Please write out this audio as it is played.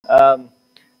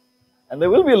And there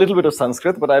will be a little bit of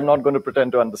Sanskrit, but I'm not going to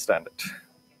pretend to understand it.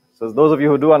 So those of you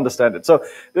who do understand it. So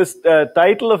this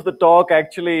title of the talk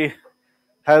actually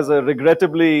has a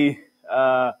regrettably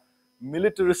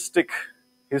militaristic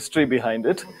history behind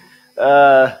it.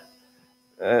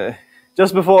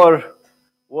 Just before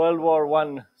World War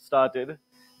I started,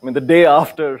 I mean, the day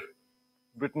after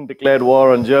Britain declared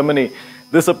war on Germany,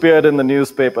 this appeared in the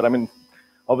newspaper. I mean,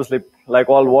 obviously, like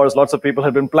all wars, lots of people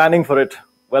had been planning for it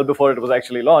well before it was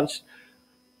actually launched.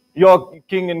 Your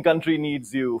king and country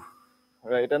needs you,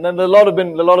 right? And then there have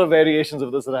been a lot of variations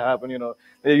of this that have happened. You know,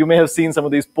 you may have seen some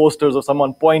of these posters of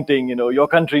someone pointing. You know, your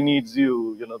country needs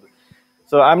you. You know,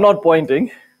 so I'm not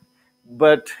pointing,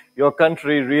 but your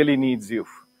country really needs you,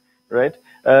 right?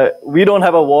 We don't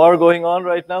have a war going on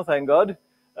right now, thank God.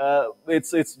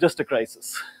 It's just a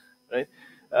crisis, right?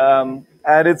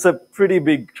 And it's a pretty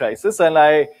big crisis, and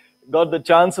I got the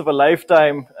chance of a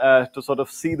lifetime to sort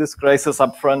of see this crisis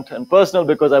up front and personal,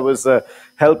 because I was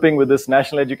helping with this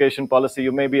national education policy.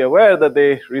 You may be aware that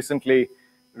they recently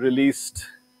released,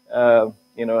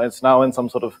 you know, it's now in some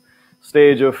sort of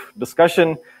stage of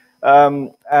discussion.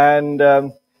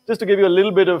 Just to give you a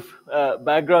little bit of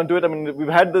background to it, I mean, we've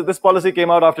had this policy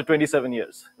came out after 27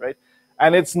 years, right?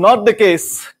 And it's not the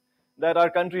case that our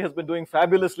country has been doing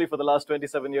fabulously for the last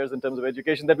 27 years in terms of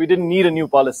education, that we didn't need a new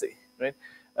policy, right?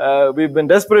 We've been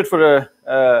desperate for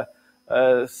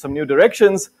some new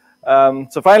directions.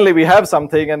 So finally we have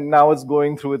something, and now it's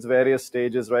going through its various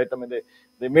stages, right? I mean,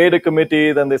 they made a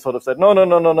committee, then they sort of said, no,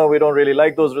 we don't really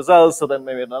like those results. So then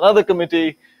they made another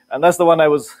committee, and that's the one I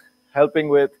was helping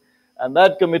with. And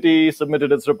that committee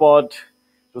submitted its report.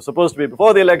 It was supposed to be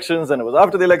before the elections, and it was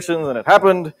after the elections, and it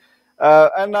happened.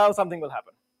 And now something will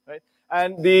happen, right?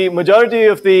 And the majority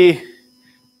of the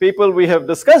people we have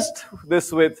discussed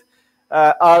this with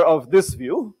are of this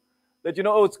view, that, you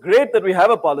know, oh, it's great that we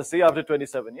have a policy after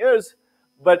 27 years,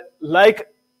 but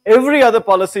like every other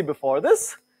policy before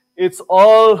this, it's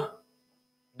all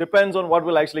depends on what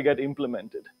will actually get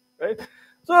implemented, right?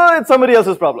 So it's somebody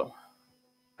else's problem.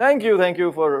 Thank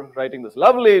you for writing this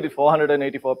lovely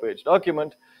 484-page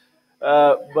document.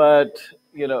 But,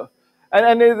 you know,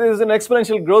 and there's an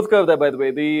exponential growth curve there, by the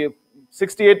way. The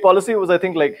 68 policy was, I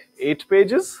think, like 8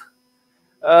 pages.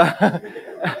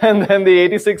 And then the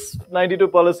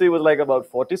 86-92 policy was like about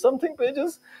 40-something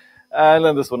pages. And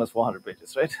then this one is 400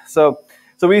 pages, right? So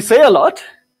we say a lot,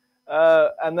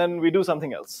 and then we do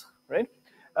something else, right?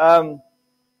 And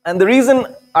the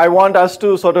reason I want us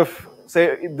to sort of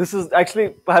say this is actually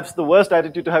perhaps the worst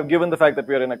attitude to have, given the fact that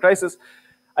we are in a crisis.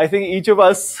 I think each of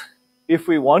us, if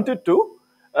we wanted to,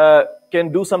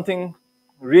 can do something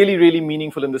really, really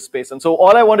meaningful in this space. And so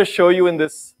all I want to show you in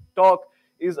this talk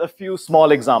is a few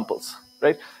small examples,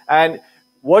 right? And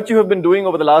what you have been doing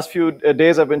over the last few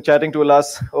days, I've been chatting to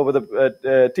Ulas over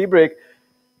the tea break,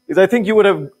 is I think you would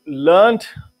have learned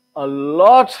a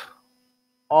lot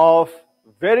of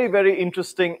very, very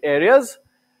interesting areas.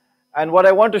 And what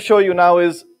I want to show you now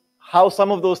is how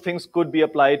some of those things could be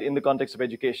applied in the context of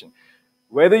education.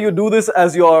 Whether you do this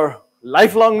as your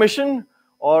lifelong mission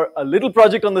or a little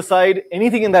project on the side,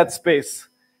 anything in that space,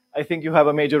 I think you have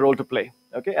a major role to play.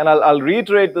 Okay, and I'll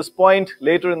reiterate this point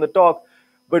later in the talk,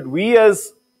 but we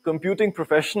as computing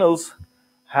professionals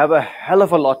have a hell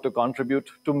of a lot to contribute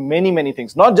to many, many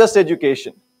things, not just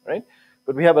education, right?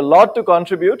 But we have a lot to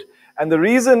contribute. And the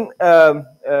reason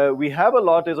we have a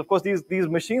lot is, of course, these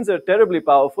machines are terribly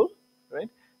powerful, right?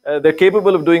 They're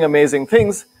capable of doing amazing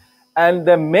things. And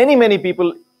there are many, many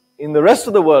people in the rest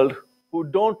of the world who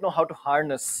don't know how to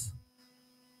harness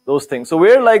those things. So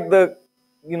we're like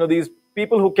these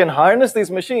people who can harness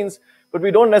these machines, but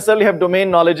we don't necessarily have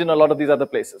domain knowledge in a lot of these other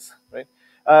places, right?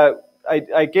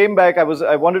 I came back,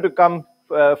 I wanted to come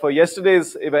for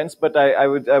yesterday's events, but I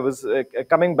was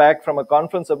coming back from a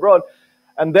conference abroad,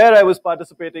 and there I was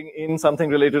participating in something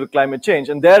related to climate change.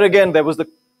 And there again, there was the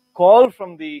call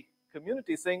from the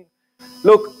community saying,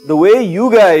 look, the way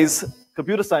you guys,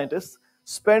 computer scientists,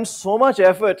 spend so much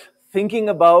effort thinking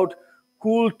about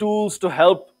cool tools to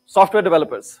help software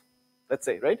developers, let's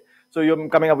say, right? So you're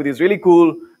coming up with these really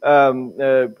cool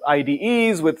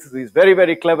IDEs with these very,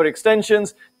 very clever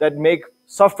extensions that make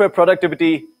software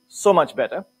productivity so much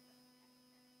better.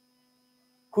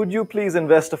 Could you please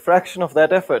invest a fraction of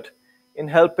that effort in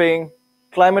helping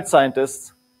climate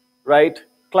scientists write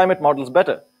climate models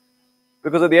better?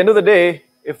 Because at the end of the day,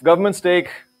 if governments take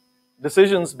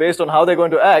decisions based on how they're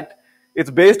going to act, it's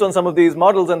based on some of these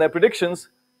models and their predictions,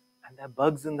 and there are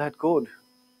bugs in that code.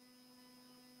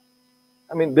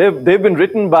 I mean, they've been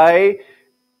written by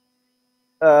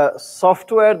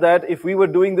software that, if we were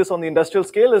doing this on the industrial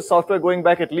scale, is software going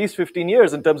back at least 15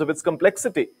 years in terms of its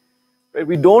complexity, Right?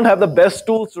 We don't have the best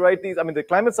tools to write these. I mean, the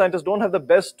climate scientists don't have the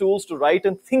best tools to write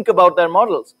and think about their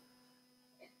models.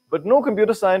 But no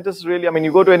computer scientists really, I mean,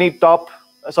 you go to any top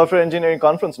software engineering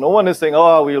conference, no one is saying,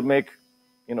 oh, we'll make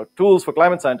tools for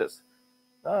climate scientists.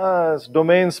 It's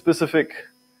domain specific.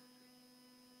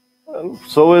 Well,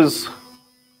 so is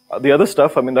the other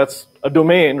stuff. I mean, that's a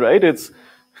domain, right? It's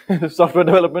software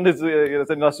development is it's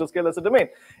an industrial scale, that's a domain.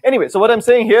 Anyway, so what I'm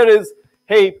saying here is,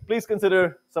 hey, please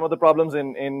consider some of the problems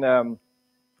in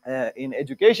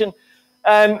education.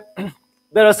 And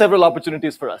there are several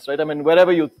opportunities for us, right? I mean,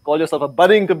 wherever you call yourself a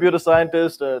budding computer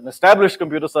scientist, an established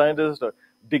computer scientist, or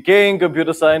decaying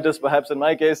computer scientist, perhaps in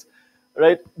my case,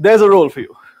 right? There's a role for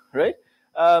you, right?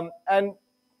 And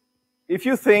if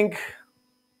you think,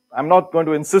 I'm not going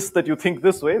to insist that you think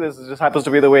this way, this just happens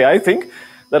to be the way I think,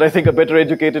 that I think a better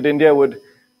educated India would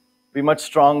be much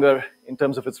stronger in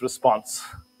terms of its response,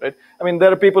 right? I mean,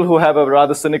 there are people who have a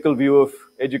rather cynical view of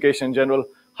education in general.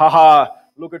 Haha,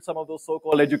 look at some of those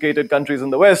so-called educated countries in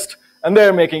the West, and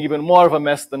they're making even more of a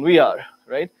mess than we are,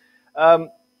 right?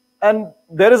 And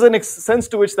there is a sense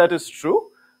to which that is true,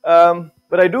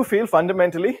 but I do feel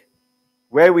fundamentally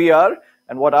where we are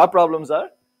and what our problems are,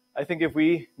 I think if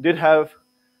we did have,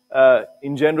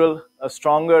 in general, a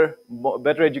stronger,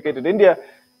 better educated India,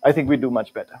 I think we'd do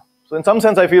much better. So in some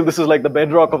sense, I feel this is like the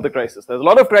bedrock of the crisis. There's a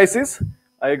lot of crises.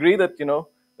 I agree that, there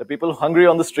are people hungry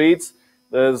on the streets.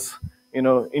 There's,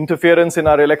 interference in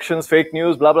our elections, fake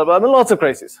news, blah, blah, blah. There are lots of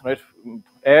crises, right?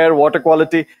 Air, water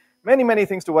quality, many, many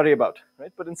things to worry about,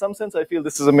 right? But in some sense, I feel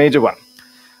this is a major one.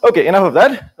 Okay, enough of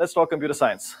that. Let's talk computer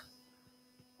science.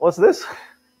 What's this?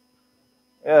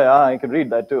 Yeah, I can read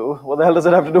that too. What the hell does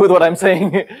it have to do with what I'm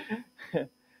saying?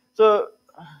 So,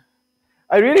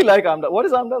 I really like Amdahl's. What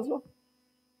is Amdahl's law?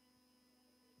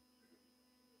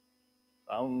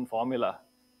 Some formula.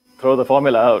 Throw the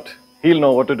formula out. He'll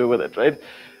know what to do with it, right?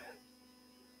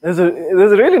 There's a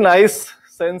really nice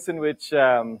sense in which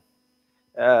I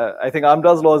think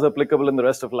Amdahl's law is applicable in the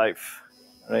rest of life,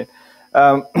 right?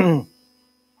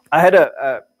 I had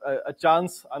a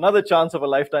chance, another chance of a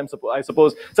lifetime, I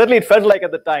suppose. Certainly, it felt like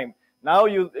at the time. Now,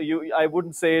 I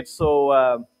wouldn't say it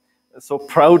so so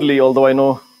proudly, although I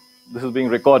know this is being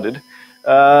recorded.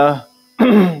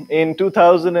 In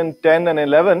 2010 and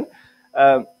 11,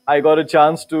 I got a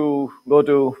chance to go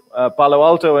to Palo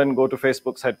Alto and go to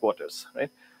Facebook's headquarters, right?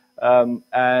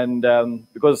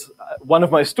 Because one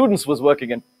of my students was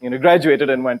working and graduated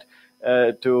and went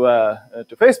to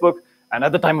Facebook. And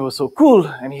at the time, it was so cool.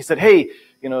 And he said, hey,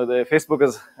 the Facebook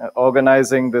is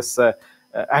organizing this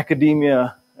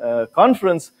academia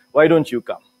conference. Why don't you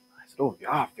come? I said, oh,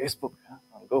 yeah, Facebook. Yeah,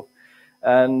 I'll go.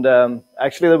 And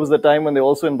actually, there was the time when they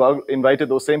also invited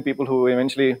those same people who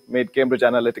eventually made Cambridge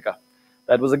Analytica.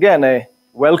 That was, again, a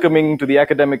welcoming to the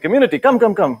academic community. Come,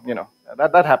 come, come.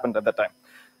 That happened at that time.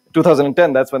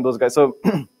 2010, that's when those guys. So,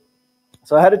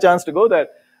 so I had a chance to go there.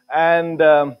 And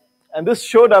this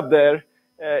showed up there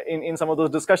in some of those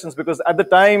discussions, because at the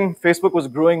time, Facebook was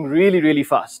growing really, really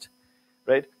fast,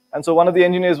 right? And so one of the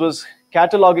engineers was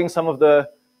cataloging some of the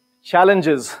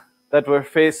challenges that were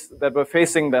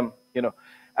facing them,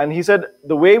 And he said,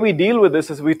 the way we deal with this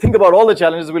is we think about all the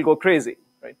challenges, we'll go crazy,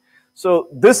 right? So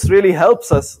this really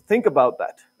helps us think about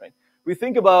that, right? We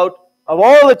think about, of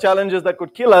all the challenges that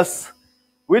could kill us,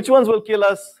 which ones will kill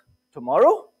us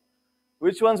tomorrow?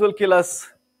 Which ones will kill us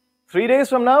 3 days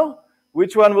from now?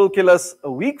 Which one will kill us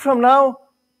a week from now?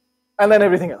 And then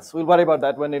everything else. We'll worry about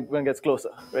that when it gets closer,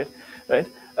 right?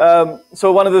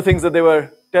 So one of the things that they were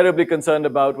terribly concerned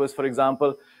about was, for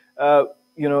example,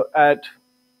 at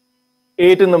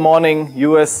 8 in the morning,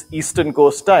 US Eastern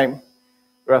Coast time,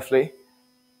 roughly,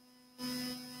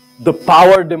 the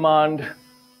power demand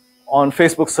on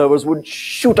Facebook servers would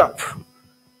shoot up.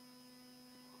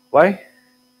 Why?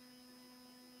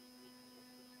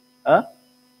 Huh?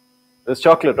 There's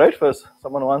chocolate, right? First,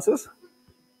 someone who answers.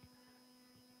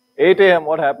 8 a.m.,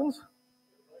 what happens?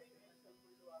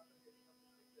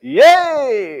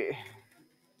 Yay!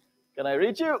 Can I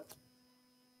reach you?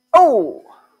 Oh!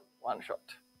 One shot.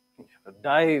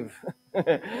 Dive.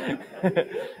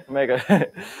 Mega.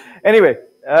 Anyway,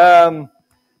 yeah,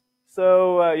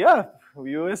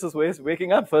 US is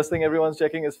waking up. First thing everyone's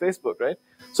checking is Facebook, right?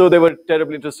 So they were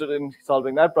terribly interested in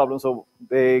solving that problem. So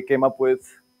they came up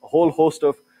with a whole host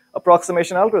of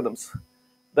approximation algorithms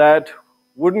that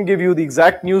wouldn't give you the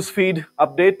exact news feed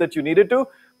update that you needed to,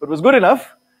 but was good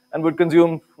enough and would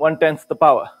consume 1/10 the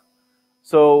power.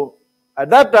 So at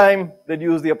that time, they'd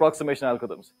use the approximation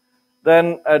algorithms.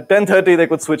 Then at 10:30, they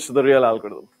could switch to the real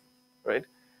algorithm, right?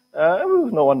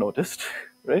 No one noticed,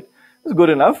 right? It was good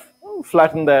enough,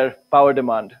 flattened their power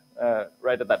demand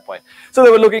right at that point. So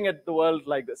they were looking at the world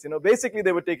like this. Basically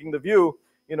they were taking the view,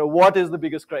 what is the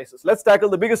biggest crisis? Let's tackle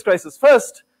the biggest crisis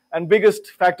first, and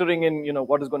biggest factoring in,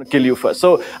 what is going to kill you first.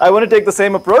 So I want to take the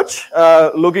same approach,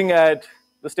 looking at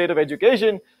the state of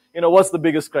education, what's the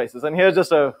biggest crisis? And here's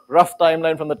just a rough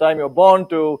timeline from the time you're born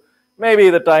to maybe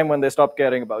the time when they stop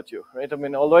caring about you, right? I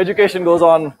mean, although education goes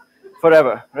on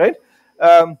forever, right?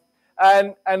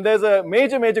 And there's a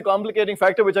major complicating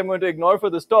factor which I'm going to ignore for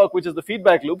this talk, which is the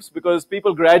feedback loops, because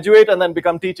people graduate and then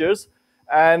become teachers.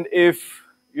 And if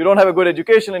you don't have a good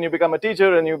education and you become a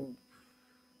teacher, and you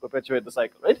perpetuate the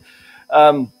cycle, right?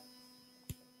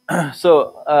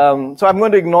 So I'm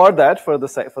going to ignore that for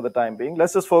the time being.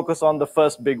 Let's just focus on the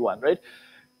first big one, right?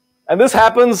 And this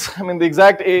happens, I mean, the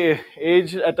exact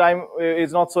age at time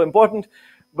is not so important,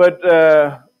 but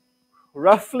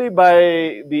roughly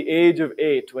by the age of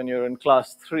 8, when you're in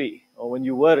class 3, or when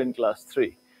you were in class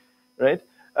 3, right?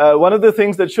 One of the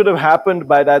things that should have happened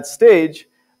by that stage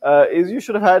is you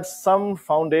should have had some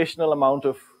foundational amount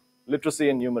of literacy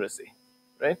and numeracy,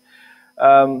 right?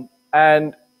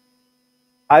 And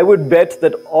I would bet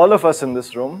that all of us in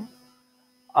this room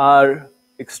are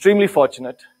extremely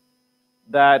fortunate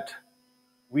that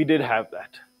we did have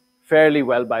that fairly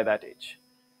well by that age.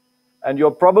 And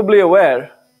you're probably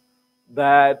aware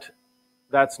that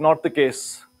that's not the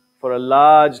case for a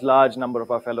large number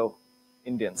of our fellow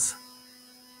Indians,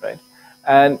 right?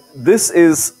 And this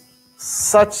is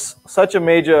such a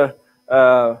major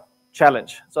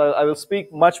challenge. So I will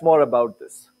speak much more about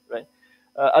this, right?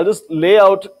 I'll just lay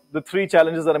out the 3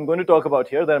 challenges that I'm going to talk about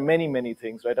here. There are many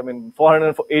things, right? I mean,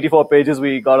 484 pages,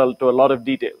 we got into a lot of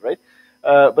detail, right?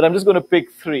 But I'm just going to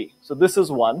pick 3. So this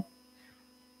is one.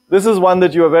 This is one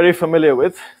that you are very familiar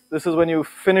with. This is when you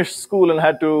finished school and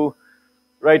had to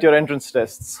write your entrance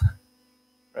tests,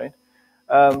 right?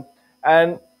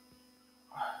 And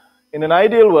in an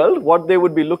ideal world, what they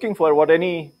would be looking for, what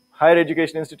any higher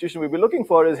education institution would be looking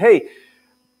for is, hey,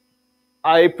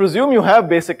 I presume you have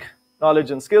basic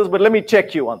knowledge and skills, but let me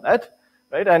check you on that,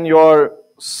 right? And your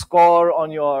score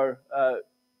on your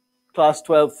class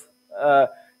 12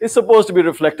 is supposed to be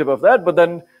reflective of that, but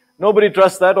then nobody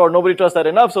trusts that, or nobody trusts that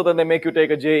enough, so then they make you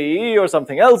take a JEE or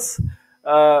something else,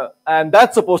 and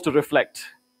that's supposed to reflect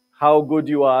how good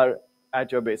you are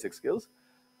at your basic skills.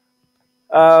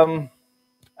 And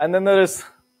then there is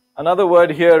another word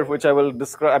here which I will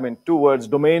describe, I mean, 2 words,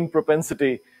 domain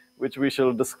propensity, which we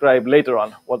shall describe later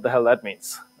on what the hell that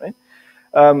means, right?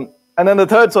 And then the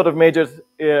third sort of major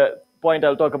point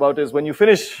I'll talk about is when you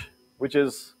finish, which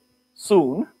is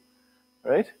soon,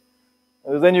 right?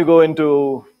 Then you go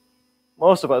into,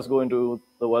 most of us go into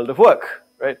the world of work,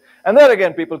 right? And there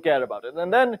again, people care about it.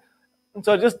 And then,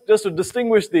 so just to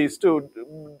distinguish these two,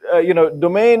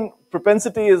 domain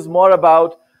propensity is more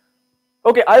about,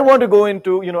 okay, I want to go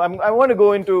into, I want to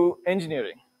go into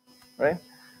engineering, right?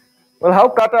 Well, how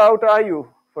cut out are you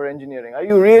for engineering?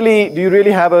 Do you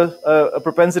really have a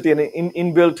propensity and an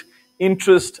inbuilt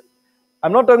interest?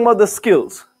 I'm not talking about the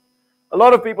skills. A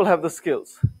lot of people have the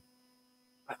skills.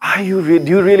 Do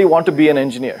you really want to be an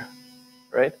engineer,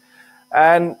 right?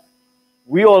 And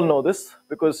we all know this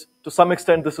because to some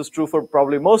extent this is true for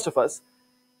probably most of us.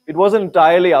 It wasn't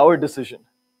entirely our decision,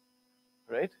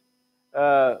 right?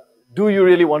 Do you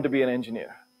really want to be an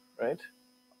engineer, right?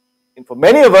 And for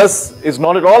many of us, it's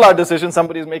not at all our decision.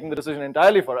 Somebody is making the decision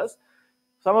entirely for us.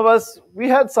 Some of us, we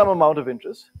had some amount of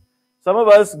interest. Some of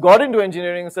us got into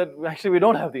engineering and said, actually, we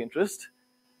don't have the interest.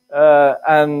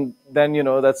 And then,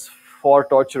 that's 4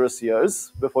 torturous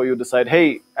years before you decide,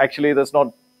 hey, actually,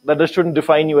 that shouldn't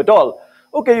define you at all.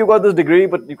 Okay, you got this degree,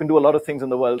 but you can do a lot of things in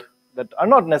the world that are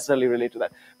not necessarily related to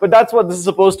that. But that's what this is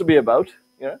supposed to be about,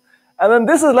 And then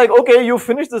this is like, okay, you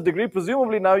finished this degree,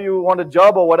 presumably now you want a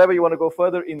job or whatever, you want to go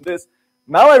further in this.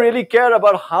 Now I really care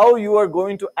about how you are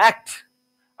going to act.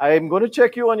 I am going to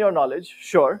check you on your knowledge,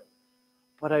 sure,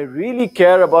 but I really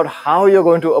care about how you're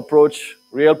going to approach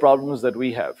real problems that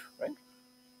we have, right?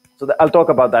 So I'll talk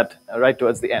about that right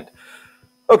towards the end.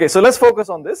 Okay, so let's focus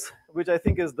on this, which I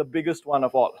think is the biggest one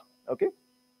of all, okay?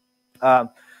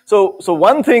 So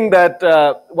one thing that,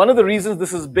 one of the reasons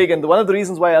this is big and one of the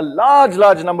reasons why a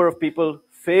large number of people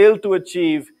fail to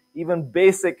achieve even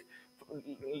basic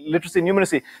literacy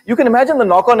numeracy, you can imagine the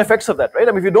knock-on effects of that, right?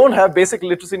 I mean, if you don't have basic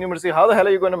literacy numeracy, how the hell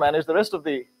are you going to manage the rest of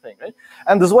the thing, right?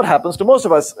 And this is what happens to most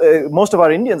of us, most of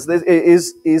our Indians,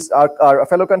 is our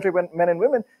fellow countrymen, men and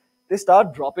women, they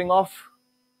start dropping off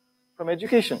from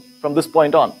education from this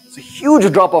point on. It's a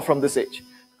huge drop-off from this age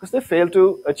because they fail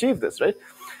to achieve this, right?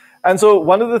 And so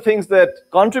one of the things that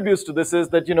contributes to this is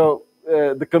that,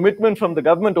 the commitment from the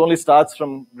government only starts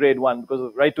from grade 1, because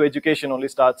the right to education only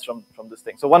starts from this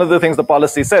thing. So one of the things the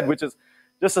policy said, which is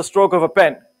just a stroke of a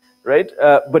pen, right?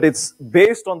 But it's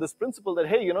based on this principle that,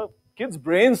 hey, kids'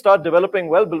 brains start developing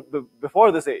well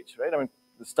before this age, right? I mean,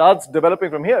 it starts developing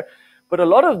from here. But a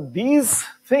lot of these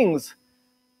things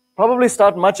probably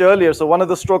start much earlier. So one of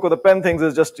the stroke of the pen things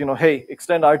is just, hey,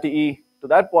 extend RTE to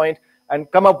that point and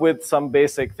come up with some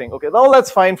basic thing. Okay, all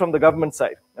that's fine from the government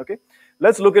side. Okay,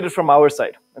 let's look at it from our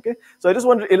side. Okay, so I just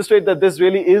want to illustrate that this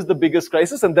really is the biggest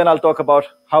crisis, and then I'll talk about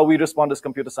how we respond as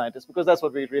computer scientists, because that's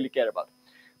what we really care about.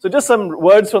 So just some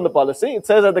words from the policy. It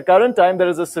says at the current time, there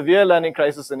is a severe learning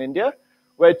crisis in India,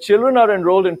 where children are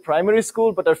enrolled in primary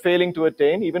school but are failing to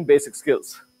attain even basic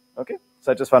skills, okay,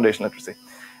 such as foundational literacy.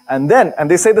 And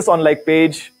they say this on like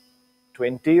page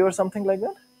 20 or something like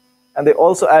that. And they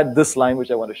also add this line,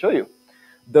 which I want to show you.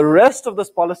 The rest of this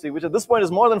policy, which at this point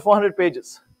is more than 400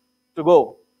 pages to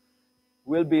go,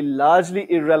 will be largely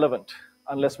irrelevant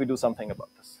unless we do something about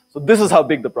this. So this is how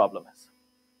big the problem is.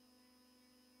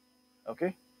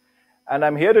 Okay? And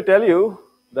I'm here to tell you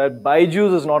that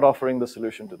Byju's is not offering the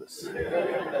solution to this.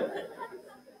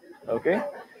 Okay?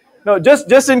 No,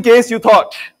 just in case you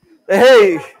thought,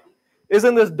 hey,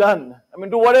 isn't this done? I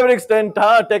mean, to whatever extent,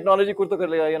 technology could kar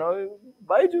lega,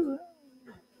 Byju's,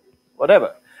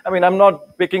 whatever. I mean, I'm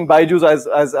not picking Byju's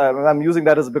as I'm using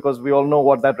that as because we all know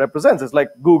what that represents. It's like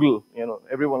Google, a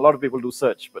lot of people do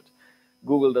search, but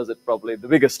Google does it probably the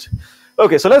biggest.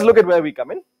 Okay, so let's look at where we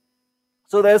come in.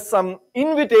 So there's some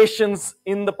invitations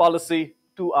in the policy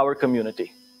to our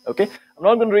community. Okay, I'm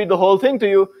not going to read the whole thing to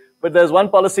you, but there's one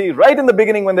policy right in the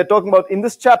beginning when they're talking about in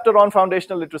this chapter on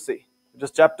foundational literacy, which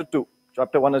is chapter 2.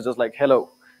 Chapter 1 is just like, hello.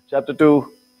 Chapter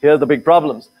 2, here's the big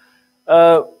problems.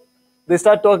 They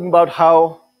start talking about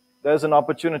how there's an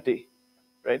opportunity,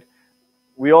 right?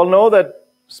 We all know that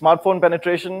smartphone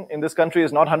penetration in this country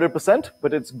is not 100%,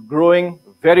 but it's growing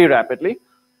very rapidly.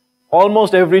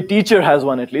 Almost every teacher has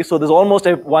one at least, so there's almost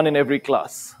one in every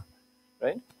class,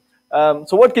 right?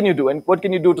 So what can you do? And what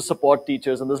can you do to support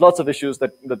teachers? And there's lots of issues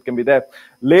that can be there.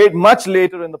 Much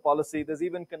later in the policy, there's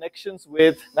even connections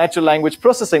with natural language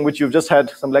processing, which you've just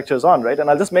had some lectures on, right? And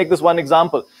I'll just make this one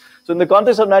example. So in the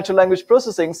context of natural language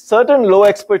processing, certain low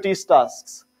expertise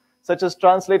tasks, such as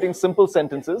translating simple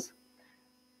sentences,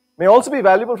 may also be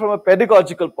valuable from a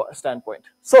pedagogical standpoint.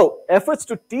 So efforts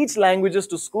to teach languages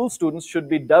to school students should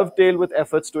be dovetailed with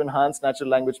efforts to enhance natural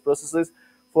language processes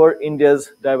for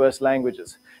India's diverse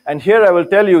languages. And here I will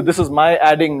tell you, this is my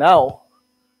adding now.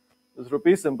 This is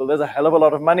rupee simple. There's a hell of a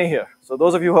lot of money here. So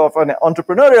those of you who have an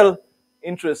entrepreneurial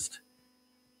interest,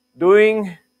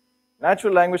 doing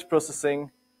natural language processing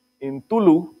in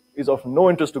Tulu is of no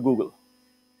interest to Google.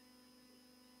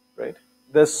 Right?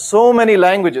 There's so many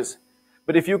languages.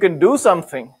 But if you can do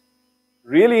something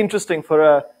really interesting for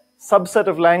a subset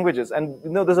of languages, and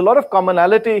there's a lot of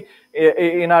commonality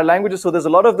in our languages, so there's a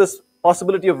lot of this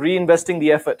possibility of reinvesting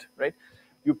the effort, right?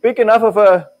 You pick enough of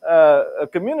a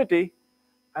community,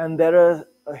 and there are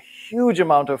a huge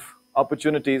amount of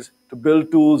opportunities to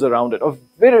build tools around it of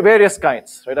various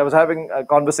kinds, right? I was having a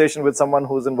conversation with someone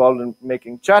who's involved in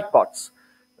making chatbots,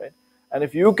 right? And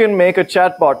if you can make a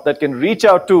chatbot that can reach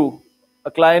out to a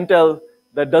clientele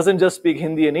that doesn't just speak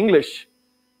Hindi and English,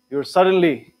 you're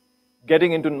suddenly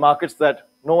getting into markets that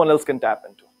no one else can tap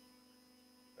into,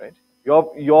 right?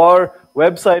 Your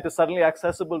website is suddenly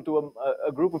accessible to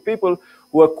a group of people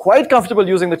who are quite comfortable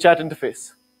using the chat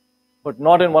interface, but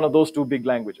not in one of those two big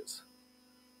languages,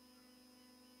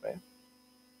 right?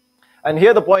 And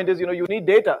here the point is, you need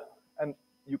data, and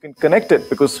you can connect it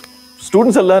because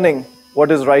students are learning what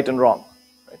is right and wrong,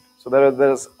 right? So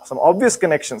there's some obvious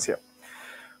connections here.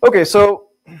 Okay, so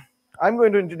I'm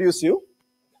going to introduce you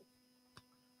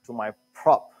to my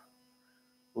prop,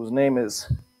 whose name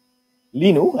is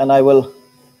Linu, and I will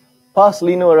pass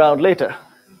Linu around later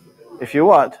if you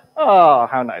want. Oh,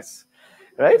 how nice,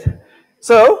 right?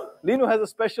 So Linu has a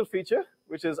special feature,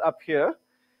 which is up here.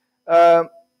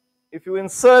 If you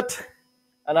insert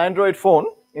an Android phone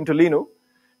into Linu,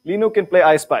 Linu can play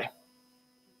I Spy.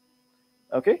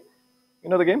 Okay, you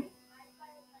know the game?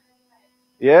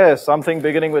 Yes, something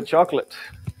beginning with chocolate.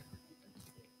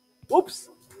 Oops.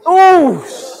 Oh,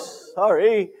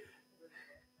 sorry.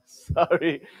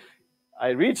 Sorry. I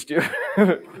reached you.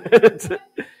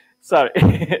 Sorry.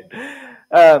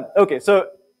 Okay, so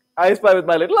I spy with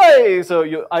my little eye. So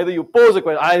either you pose a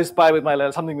question, I spy with my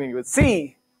little something beginning with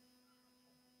C.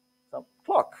 Some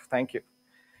clock, thank you.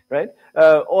 Right?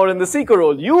 Or in the seeker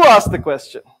role, you ask the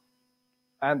question.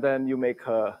 And then you make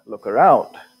her look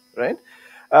around. Right?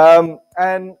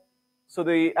 And so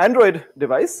the Android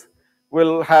device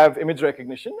will have image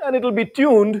recognition, and it will be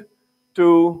tuned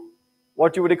to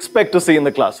what you would expect to see in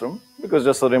the classroom, because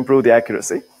just sort of improve the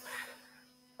accuracy.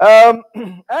 And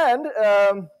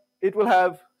it will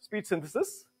have speech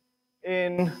synthesis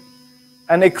in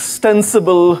an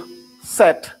extensible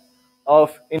set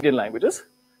of Indian languages.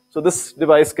 So this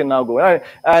device can now go in.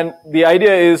 And the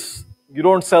idea is you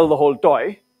don't sell the whole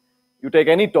toy. You take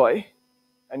any toy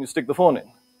and you stick the phone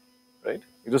in, right?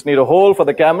 You just need a hole for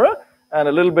the camera and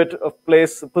a little bit of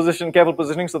careful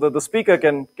positioning so that the speaker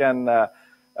can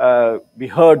be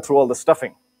heard through all the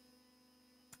stuffing,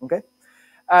 okay?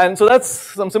 And so that's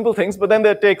some simple things, but then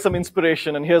they take some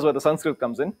inspiration, and here's where the Sanskrit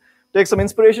comes in. Take some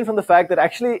inspiration from the fact that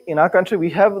actually in our country we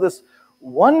have this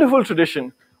wonderful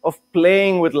tradition of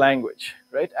playing with language,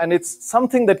 right? And it's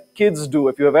something that kids do.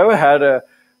 If you have ever had I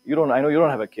know you don't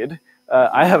have a kid.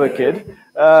 I have a kid,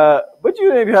 but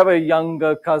if you have a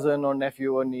younger cousin or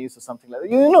nephew or niece or something like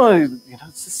that,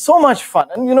 it's so much fun.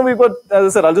 And we've got, as I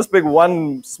said, I'll just pick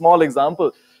one small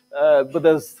example, but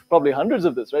there's probably hundreds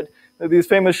of this, right? These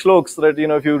famous shloks that,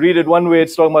 if you read it one way,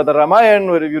 it's talking about the Ramayana,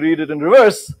 or if you read it in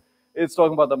reverse, it's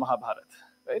talking about the Mahabharata,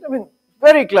 right? I mean,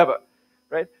 very clever,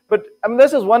 right? But I mean,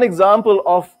 that's just one example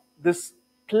of this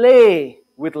play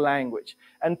with language.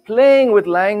 And playing with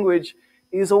language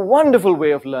is a wonderful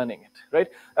way of learning it, right?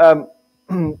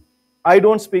 I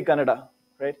don't speak Kannada,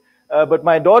 right? But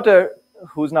my daughter,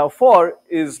 who's now 4,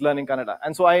 is learning Kannada.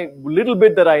 And so little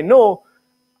bit that I know,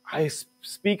 I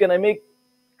speak and I make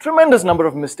tremendous number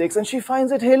of mistakes, and she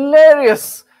finds it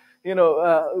hilarious,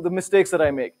 the mistakes that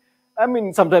I make. I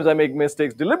mean, sometimes I make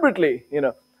mistakes deliberately,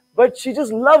 but she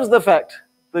just loves the fact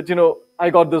that, I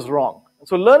got this wrong.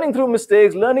 So learning through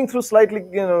mistakes, learning through slightly,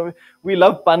 we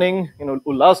love punning,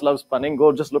 Ullas loves punning.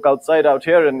 Go just look outside out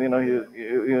here and,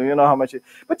 you know how much,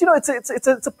 but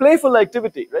it's a playful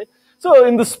activity, right? So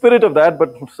in the spirit of that,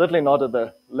 but certainly not at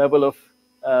the level of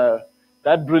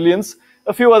that brilliance,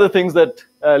 a few other things that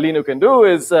Linu can do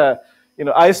is,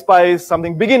 I spy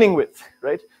something beginning with,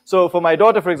 right? So for my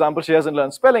daughter, for example, she hasn't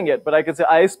learned spelling yet, but I can say,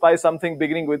 I spy something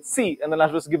beginning with C, and then I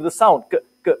just give the sound, k,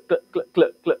 k, k, k, k,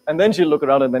 k, and then she'll look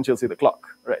around and then she'll see the clock,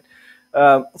 right?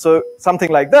 So something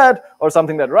like that, or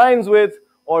something that rhymes with,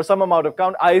 or some amount of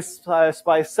count. I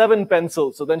spy 7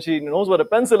 pencils, so then she knows what a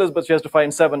pencil is, but she has to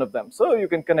find 7 of them. So you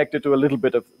can connect it to a little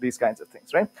bit of these kinds of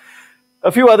things, right?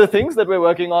 A few other things that we're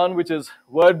working on, which is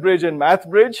word bridge and math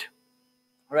bridge,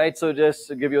 right? So just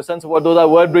to give you a sense of what those are,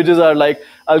 word bridges are like,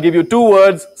 I'll give you 2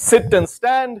 words, sit and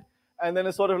stand, and then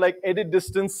it's sort of like edit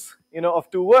distance, of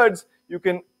 2 words. You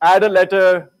can add a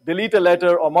letter, delete a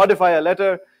letter, or modify a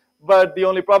letter, but the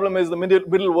only problem is the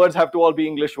middle words have to all be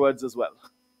English words as well,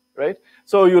 right?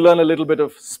 So you learn a little bit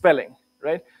of spelling,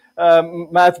 right?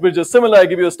 Math bridge is similar. I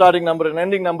give you a starting number and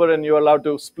ending number, and you're allowed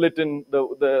to split in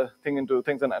the thing into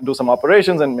things and do some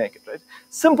operations and make it, right?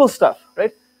 Simple stuff,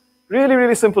 right? Really,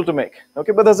 really simple to make,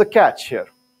 okay? But there's a catch here.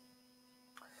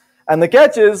 And the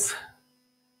catch is,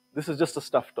 this is just a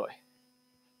stuffed toy.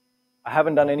 I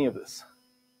haven't done any of this.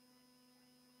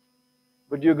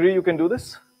 But do you agree you can do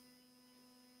this?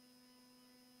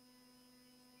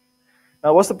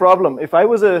 Now, what's the problem? If I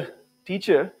was a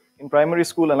teacher in primary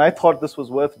school and I thought this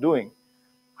was worth doing,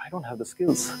 I don't have the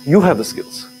skills. You have the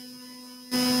skills.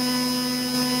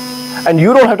 And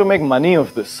you don't have to make money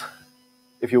of this.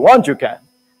 If you want, you can.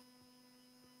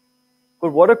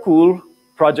 But what a cool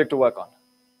project to work on.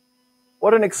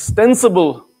 What an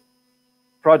extensible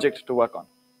project to work on.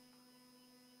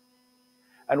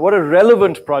 And what a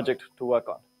relevant project to work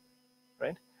on,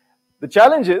 right? The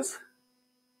challenge is,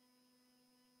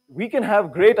 we can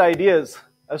have great ideas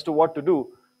as to what to do.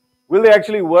 Will they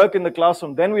actually work in the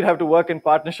classroom? Then we'd have to work in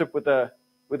partnership with a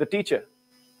teacher,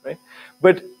 right?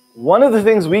 But one of the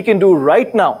things we can do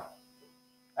right now,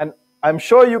 and I'm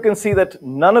sure you can see that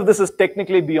none of this is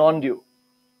technically beyond you.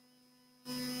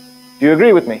 Do you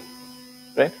agree with me,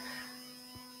 right?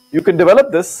 You can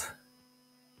develop this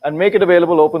and make it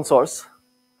available open source,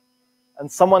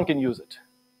 and someone can use it,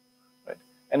 right?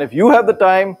 And if you have the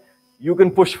time, you can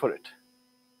push for it.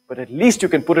 But at least you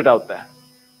can put it out there.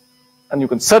 And you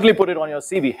can certainly put it on your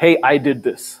CV. Hey, I did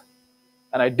this.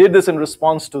 And I did this in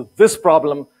response to this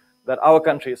problem that our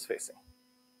country is facing.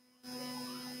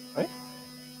 Right?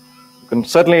 You can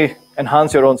certainly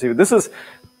enhance your own CV.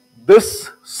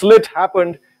 This slit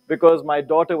happened because my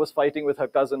daughter was fighting with her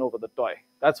cousin over the toy.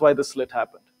 That's why the slit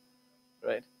happened.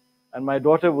 Right? And my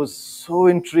daughter was so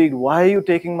intrigued. Why are you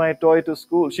taking my toy to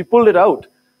school? She pulled it out.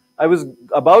 I was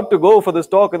about to go for this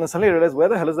talk and then suddenly I realized, where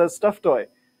the hell is that stuffed toy?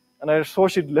 And I saw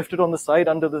she'd left it on the side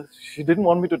she didn't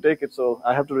want me to take it, so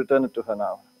I have to return it to her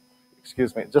now.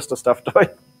 Excuse me, just a stuffed toy.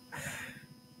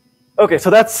 Okay, so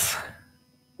that's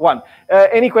one.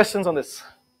 Any questions on this?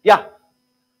 Yeah?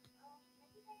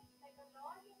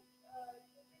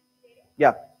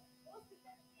 Yeah.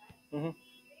 Hmm.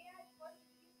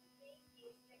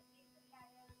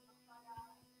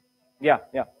 Yeah,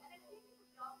 yeah.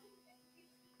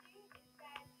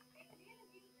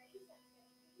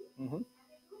 Hmm.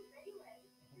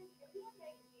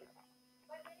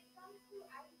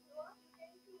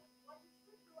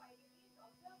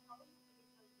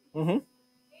 Hmm.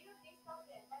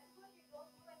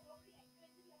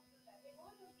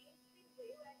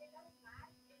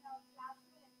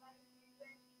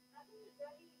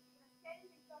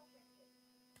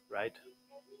 Right.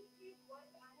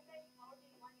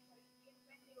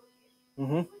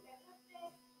 Hmm.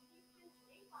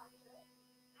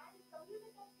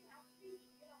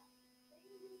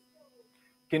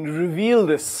 Can reveal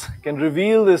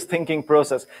this thinking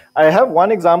process. I have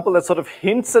one example that sort of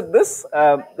hints at this.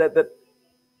 That.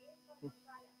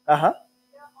 Uh huh.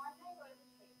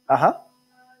 Uh huh.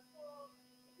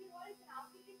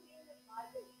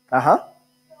 Uh huh.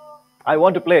 I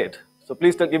want to play it. So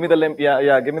please give me the link. Yeah,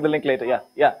 yeah. Give me the link later. Yeah,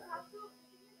 yeah.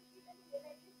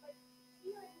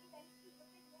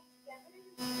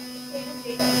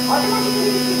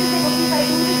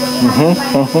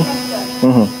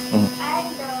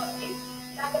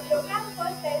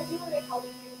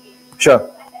 Sure.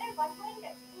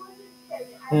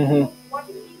 Hmm.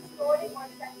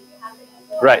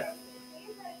 Right.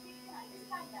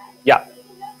 Yeah.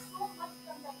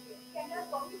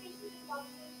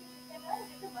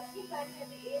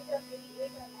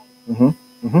 Hmm.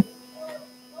 Hmm.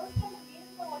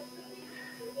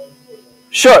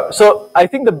 Sure. So I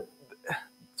think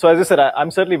so as I said,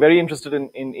 I'm certainly very interested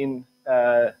in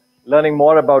learning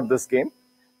more about this game,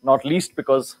 not least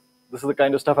because this is the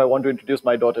kind of stuff I want to introduce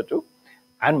my daughter to,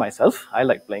 and myself. I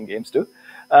like playing games too.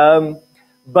 Um,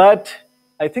 but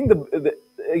I think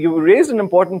you raised an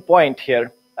important point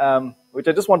here, which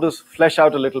I just want to flesh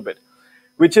out a little bit,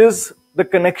 which is the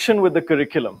connection with the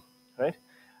curriculum, right?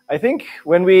 I think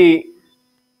when we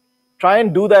try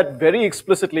and do that very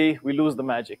explicitly, we lose the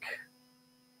magic,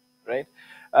 right?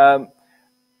 Um,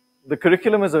 the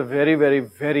curriculum is a very, very,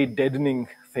 very deadening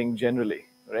thing generally,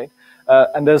 right?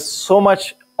 And there's so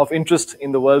much of interest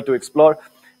in the world to explore.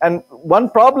 And one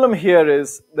problem here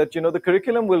is that the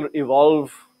curriculum will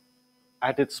evolve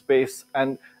at its pace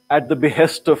and at the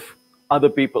behest of other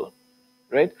people,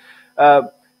 right? Uh,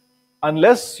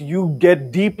 unless you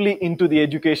get deeply into the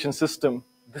education system,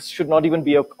 this should not even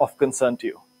be of concern to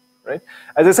you, right?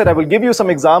 As I said, I will give you some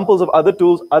examples of other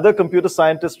tools other computer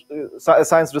science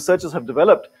researchers have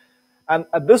developed, and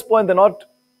at this point they're not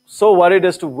so worried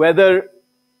as to whether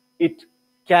it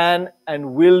can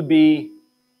and will be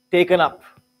taken up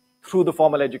through the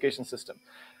formal education system.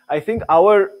 I think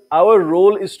our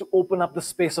role is to open up the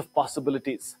space of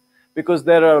possibilities, because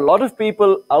there are a lot of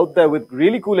people out there with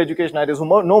really cool education ideas who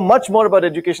know much more about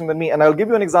education than me. And I'll give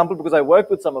you an example because I work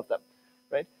with some of them,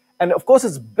 right? And of course,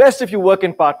 it's best if you work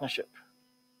in partnership.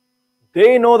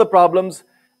 They know the problems,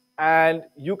 and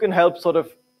you can help sort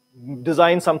of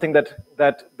design something that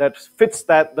fits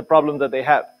the problem that they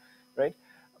have, right?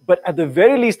 But at the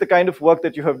very least, the kind of work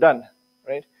that you have done,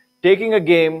 right? Taking a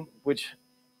game which,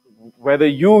 whether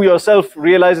you yourself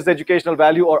realize its educational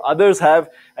value or others have,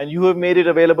 and you have made it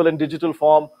available in digital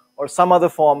form or some other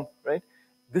form, right?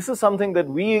 This is something that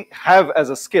we have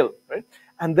as a skill, right?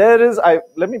 And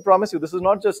let me promise you, this is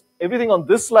not just, everything on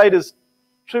this slide is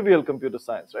trivial computer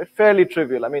science, right? Fairly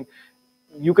trivial. I mean,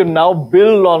 you can now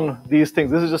build on these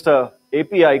things. This is just a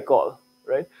API call,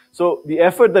 right? So the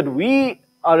effort that we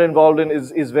are involved in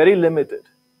is very limited,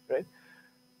 right?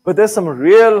 But there's some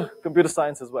real computer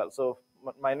science as well. So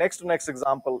my next to next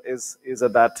example is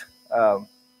at that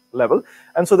level.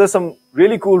 And so there's some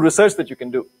really cool research that you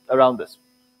can do around this.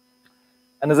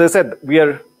 And as I said, we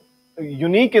are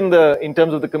unique in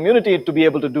terms of the community to be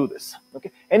able to do this. Okay.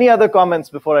 Any other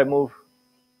comments before I move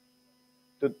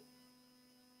to?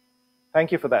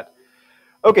 Thank you for that.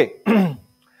 Okay.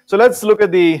 So let's look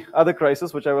at the other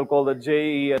crisis, which I will call the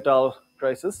JE et al.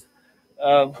 Crisis.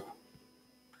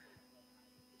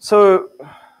 So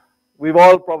we've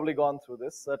all probably gone through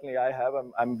this. Certainly I have.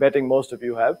 I'm betting most of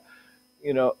you have.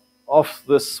 Of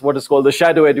this, what is called the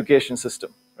shadow education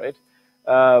system, right?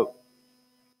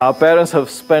 Our parents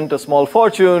have spent a small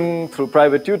fortune through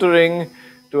private tutoring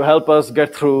to help us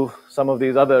get through some of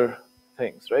these other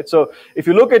things, right? So if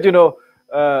you look at,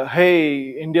 hey,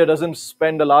 India doesn't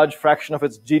spend a large fraction of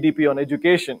its GDP on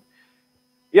education.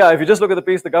 Yeah, if you just look at the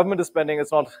piece the government is spending,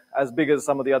 it's not as big as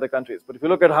some of the other countries. But if you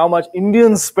look at how much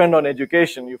Indians spend on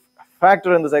education, you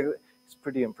factor in this, it's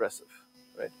pretty impressive,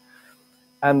 right?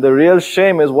 And the real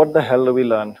shame is, what the hell do we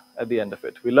learn at the end of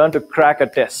it? We learn to crack a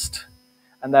test.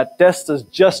 And that test is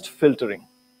just filtering.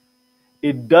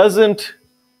 It doesn't,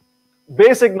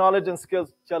 basic knowledge and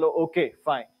skills, chalo, okay,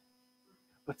 fine.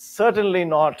 But certainly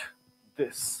not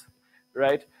this,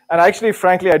 right? And actually,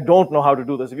 frankly, I don't know how to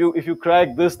do this. If you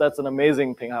crack this, that's an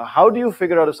amazing thing. How do you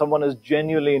figure out if someone is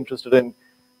genuinely interested in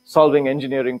solving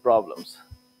engineering problems,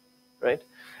 right?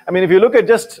 I mean, if you look at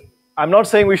just, I'm not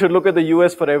saying we should look at the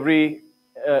US for every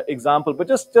example, but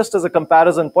just as a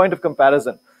comparison, point of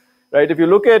comparison, right? If you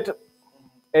look at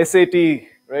SAT,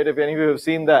 right, if any of you have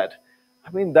seen that,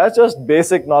 I mean, that's just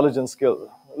basic knowledge and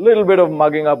skill. A little bit of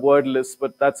mugging up word lists,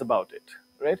 but that's about it,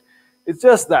 right? It's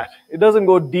just that. It doesn't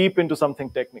go deep into something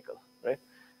technical, right?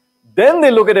 Then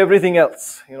they look at everything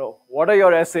else. You know, what are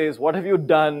your essays? What have you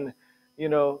done? You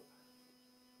know,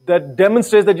 that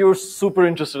demonstrates that you're super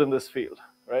interested in this field,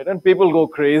 right? And people go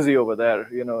crazy over there,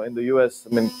 you know, in the US.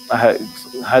 I mean, I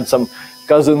had some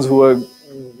cousins who were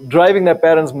driving their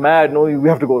parents mad. No, we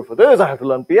have to go for this. I have to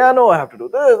learn piano. I have to do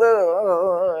this.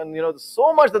 And, you know, there's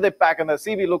so much that they pack and their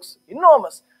CV looks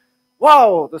enormous.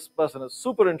 Wow, this person is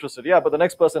super interested. Yeah, but the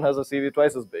next person has a CV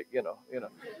twice as big, you know.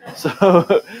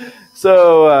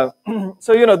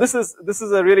 So, you know, this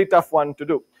is a really tough one to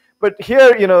do. But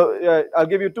here, you know, I'll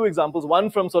give you two examples. One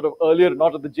from sort of earlier,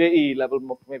 not at the JEE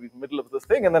level, maybe middle of this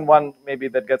thing, and then one maybe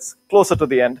that gets closer to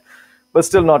the end, but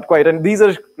still not quite. And these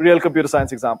are real computer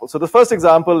science examples. So the first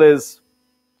example is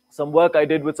some work I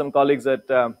did with some colleagues at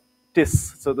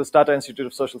TIS, so the Tata Institute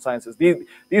of Social Sciences.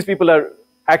 These people are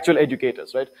actual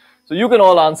educators, right? So you can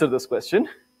all answer this question,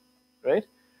 right?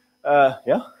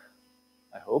 Yeah,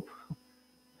 I hope.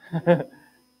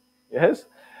 Yes.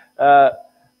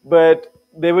 But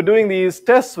they were doing these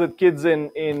tests with kids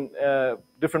in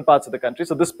different parts of the country.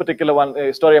 So this particular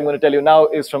one, story I'm going to tell you now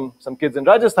is from some kids in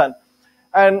Rajasthan.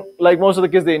 And like most of the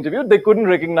kids they interviewed, they couldn't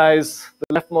recognize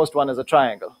the leftmost one as a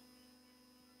triangle.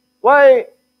 Why?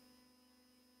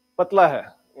 Patla hai,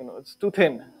 you know, it's too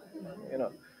thin, you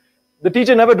know. The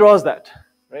teacher never draws that,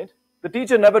 right? The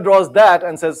teacher never draws that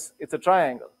and says it's a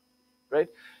triangle, right?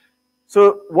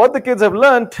 So what the kids have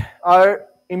learned are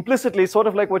implicitly, sort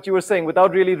of like what you were saying,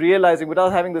 without really realizing,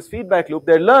 without having this feedback loop,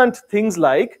 they learned things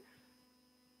like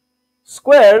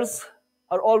squares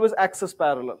are always axis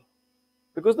parallel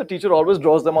because the teacher always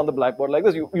draws them on the blackboard like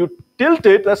this. You tilt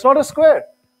it, that's not a square.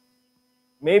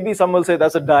 Maybe some will say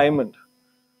that's a diamond.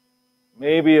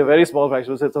 Maybe a very small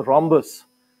fraction will say it's a rhombus,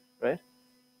 right?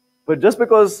 But just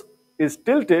because it's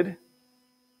tilted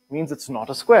means it's not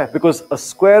a square, because a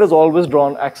square is always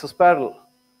drawn axis parallel.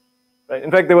 Right?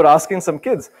 In fact, they were asking some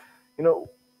kids, you know,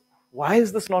 why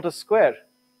is this not a square?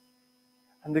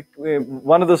 And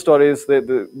one of the stories,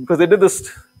 because they did this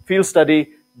field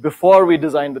study before we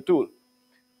designed the tool.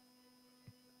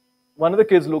 One of the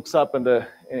kids looks up, and the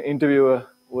interviewer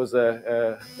was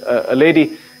a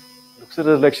lady, looks at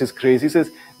her like she's crazy,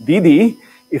 says, Didi,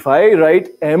 if I write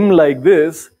M like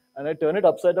this, and I turn it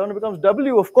upside down, it becomes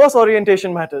W. Of course,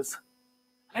 orientation matters.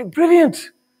 Like, brilliant.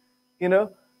 You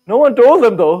know, no one told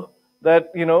them, though,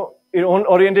 that, you know,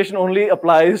 orientation only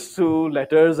applies to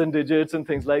letters and digits and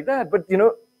things like that. But, you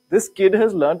know, this kid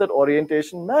has learned that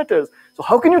orientation matters. So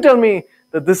how can you tell me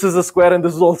that this is a square and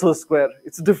this is also a square?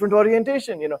 It's a different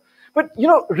orientation, you know. But, you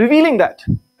know, revealing that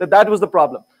was the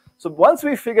problem. So once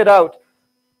we figured out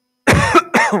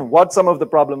what some of the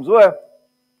problems were,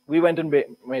 we went and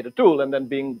made a tool, and then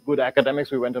being good academics,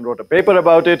 we went and wrote a paper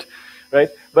about it, right?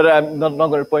 But I'm not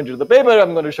going to point you to the paper,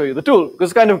 I'm going to show you the tool, because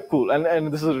it's kind of cool,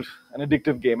 and this is an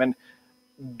addictive game. And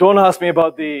don't ask me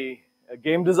about the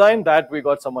game design, that we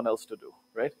got someone else to do,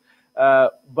 right?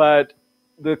 But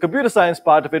the computer science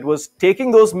part of it was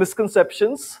taking those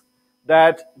misconceptions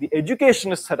that the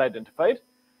educationists had identified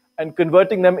and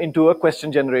converting them into a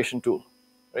question generation tool.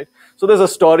 Right? So there's a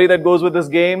story that goes with this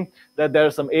game, that there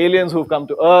are some aliens who've come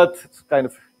to Earth. It's kind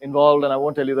of involved, and I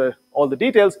won't tell you all the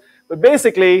details. But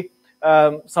basically,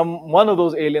 one of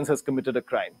those aliens has committed a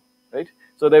crime. Right?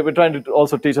 So they were trying to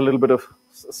also teach a little bit of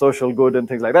social good and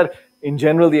things like that. In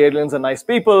general, the aliens are nice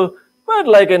people, but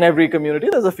like in every community,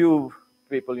 there's a few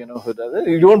people, you know, who does it.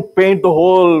 You don't paint the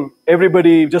whole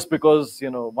everybody just because, you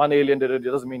know, one alien did it. It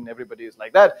doesn't mean everybody is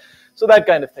like that. So that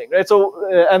kind of thing, right? So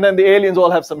and then the aliens all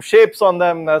have some shapes on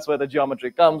them. That's where the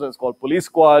geometry comes, and it's called police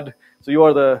squad. So you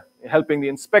are helping the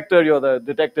inspector, you're the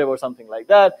detective or something like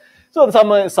that. So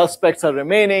some suspects are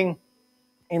remaining.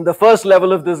 In the first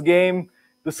level of this game,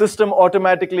 the system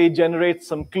automatically generates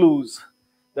some clues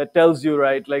that tells you,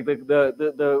 right, like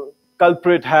the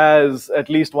culprit has at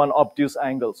least one obtuse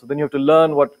angle. So then you have to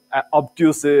learn what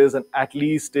obtuse is and at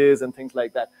least is and things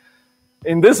like that.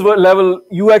 In this level,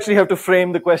 you actually have to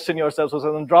frame the question yourself. So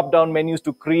some drop-down menus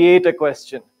to create a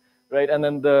question, right? And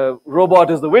then the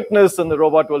robot is the witness, and the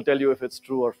robot will tell you if it's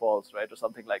true or false, right, or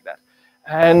something like that.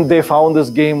 And they found this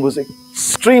game was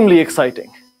extremely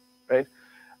exciting, right?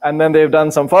 And then they've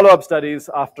done some follow-up studies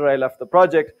after I left the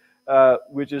project,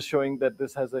 which is showing that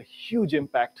this has a huge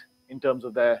impact in terms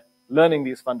of their learning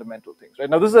these fundamental things, right?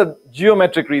 Now, this is a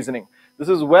geometric reasoning. This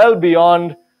is well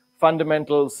beyond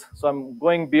fundamentals. So I'm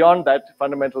going beyond that,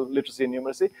 fundamental literacy and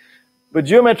numeracy. But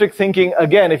geometric thinking,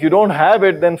 again, if you don't have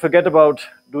it, then forget about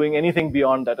doing anything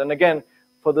beyond that. And again,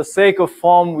 for the sake of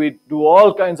form, we do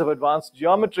all kinds of advanced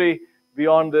geometry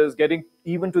beyond this, getting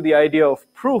even to the idea of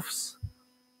proofs,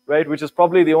 right? Which is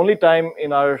probably the only time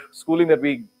in our schooling that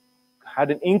we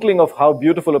had an inkling of how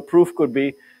beautiful a proof could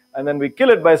be. And then we kill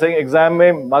it by saying, exam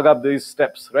mein mug up these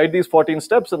steps, write these 14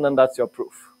 steps, and then that's your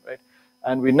proof, right?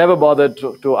 And we never bothered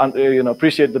to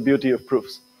appreciate the beauty of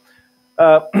proofs.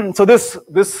 So this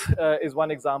is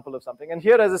one example of something. And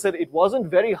here, as I said, it wasn't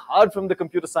very hard from the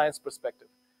computer science perspective.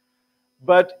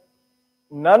 But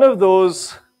none of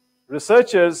those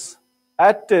researchers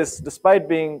at TIS, despite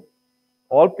being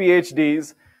all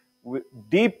PhDs, with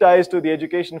deep ties to the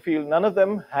education field, none of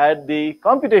them had the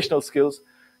computational skills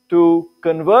to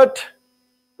convert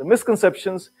the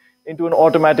misconceptions into an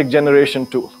automatic generation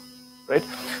tool, right?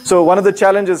 So one of the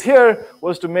challenges here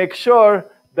was to make sure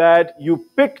that you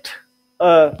picked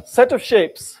a set of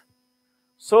shapes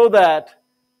so that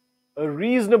a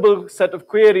reasonable set of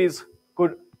queries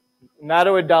could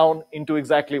narrow it down into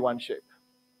exactly one shape,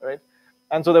 right?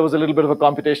 And so there was a little bit of a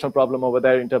computational problem over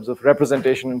there in terms of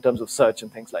representation, in terms of search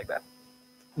and things like that.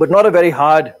 But not a very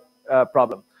hard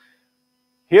problem.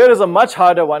 Here is a much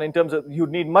harder one in terms of you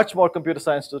need much more computer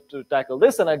science to tackle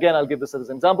this. And again, I'll give this as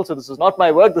an example. So this is not my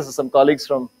work. This is some colleagues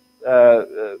from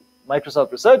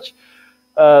Microsoft Research.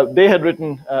 They had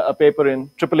written a paper in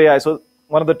AAAI, so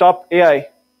one of the top AI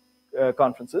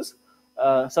conferences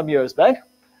some years back.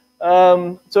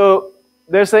 So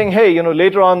they're saying, hey,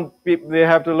 later on they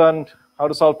have to learn how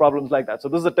to solve problems like that. So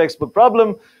this is a textbook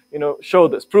problem, show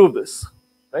this, prove this,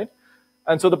 right?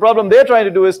 And so the problem they're trying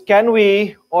to do is, can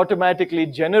we automatically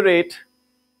generate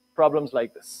problems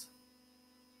like this?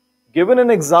 Given an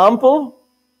example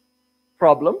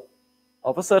problem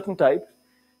of a certain type,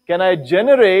 can I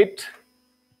generate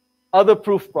other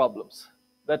proof problems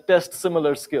that test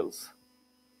similar skills,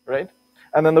 right?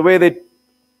 And then the way they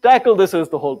tackle this is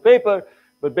the whole paper,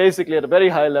 but basically at a very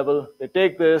high level, they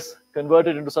take this, convert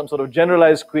it into some sort of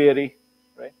generalized query,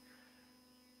 right?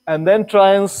 And then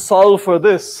try and solve for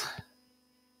this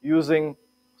using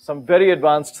some very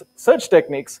advanced search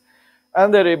techniques.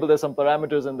 And they're able, there's some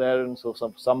parameters in there, and so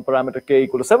some parameter k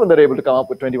equal to 7, they're able to come up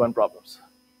with 21 problems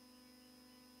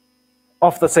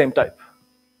of the same type,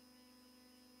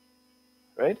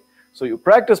 right? So you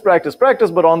practice, practice, practice,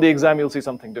 but on the exam you'll see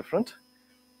something different.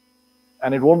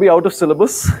 And it won't be out of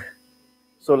syllabus.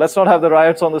 So let's not have the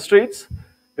riots on the streets,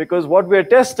 because what we're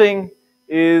testing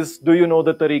is, do you know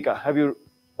the tariqa? Have you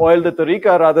oiled the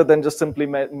tariqa rather than just simply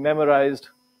memorized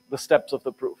the steps of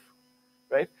the proof,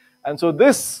 right? And so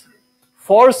this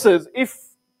forces,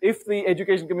 if the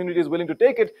education community is willing to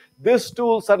take it, this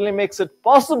tool suddenly makes it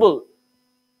possible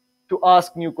to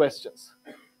ask new questions.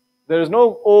 There is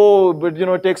no, but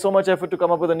it takes so much effort to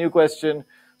come up with a new question,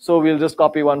 so we'll just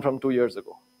copy one from 2 years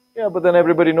ago. Yeah, but then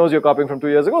everybody knows you're copying from 2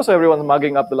 years ago, so everyone's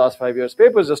mugging up the last 5 years'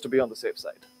 papers just to be on the safe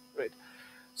side, right?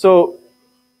 So,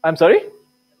 I'm sorry?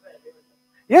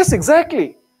 Yes,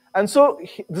 exactly. And so,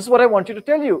 this is what I want you to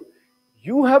tell you.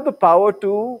 You have the power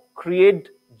to create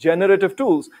generative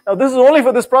tools. Now, this is only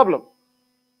for this problem.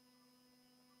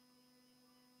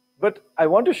 But I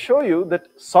want to show you that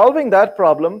solving that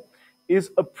problem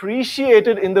is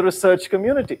appreciated in the research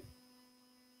community.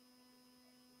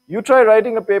 You try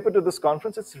writing a paper to this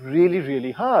conference, it's really,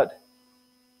 really hard.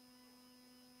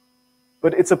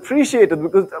 But it's appreciated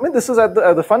because, this is at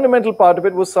the fundamental part of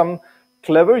it was some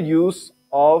clever use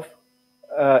of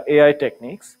AI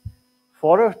techniques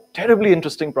for a terribly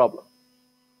interesting problem.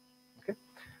 Okay.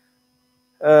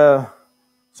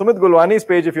 Sumit Gulwani's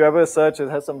page, if you ever search, it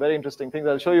has some very interesting things.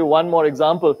 I'll show you one more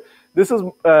example. This is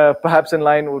perhaps in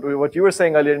line with what you were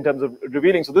saying earlier in terms of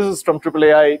revealing. So this is from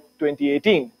AAAI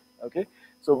 2018. Okay.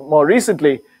 So more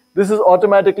recently, this is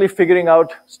automatically figuring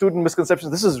out student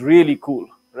misconceptions. This is really cool,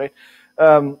 right?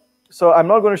 So I'm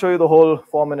not going to show you the whole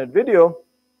 4-minute video,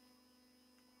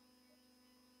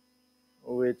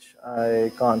 which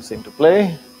I can't seem to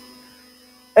play.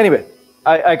 Anyway,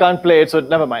 I can't play it, so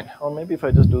never mind. Or maybe if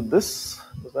I just do this,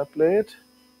 does that play it?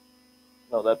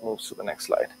 No, that moves to the next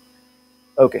slide.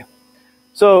 Okay.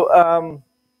 So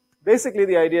basically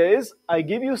the idea is I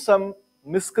give you some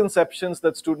misconceptions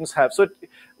that students have. So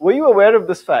were you aware of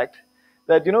this fact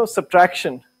that,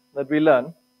 subtraction that we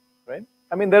learn, right?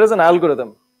 There is an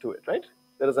algorithm to it, right?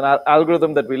 There is an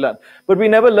algorithm that we learn. But we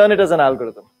never learn it as an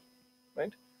algorithm,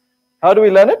 right? How do we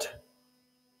learn it?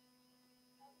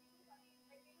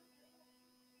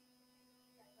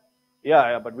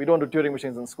 Yeah, but we don't do Turing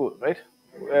machines in school, right?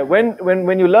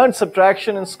 When you learned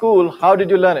subtraction in school, how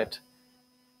did you learn it?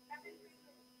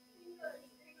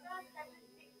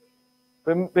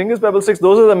 Fingers, pebble, sticks,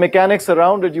 those are the mechanics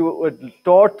around it. You were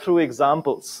taught through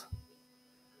examples.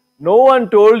 No one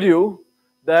told you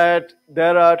that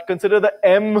there are, consider the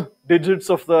M digits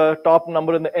of the top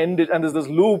number and the N digit, and there's this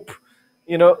loop.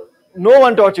 No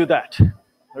one taught you that,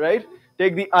 right?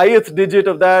 Take the ith digit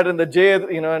of that and the j,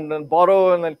 and then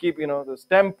borrow and then keep, this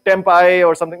temp I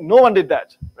or something. No one did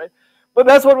that, right? But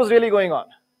that's what was really going on,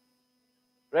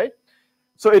 right?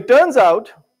 So it turns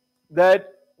out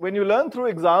that when you learn through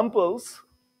examples,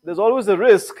 there's always a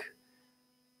risk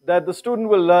that the student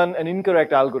will learn an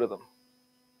incorrect algorithm.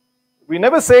 We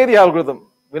never say the algorithm.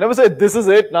 We never say, this is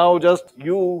it, now just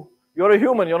you're a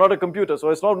human, you're not a computer.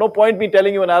 So it's no point me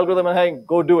telling you an algorithm and hey,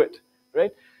 go do it,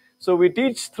 right? So we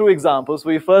teach through examples.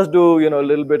 We first do, a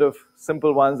little bit of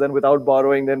simple ones, then without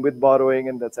borrowing, then with borrowing,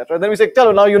 and etc. Then we say, tell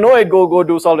you, now you know it, go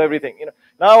do, solve everything.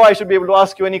 Now I should be able to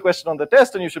ask you any question on the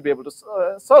test and you should be able to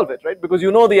solve it, right? Because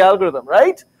you know the algorithm,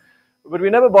 right? But we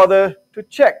never bother to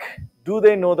check, do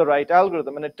they know the right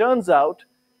algorithm? And it turns out,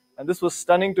 and this was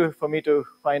stunning for me to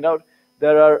find out,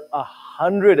 there are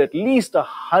at least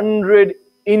 100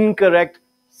 incorrect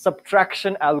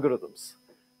subtraction algorithms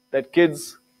that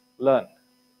kids learn.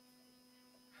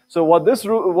 So what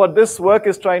this work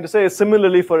is trying to say is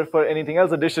similarly for anything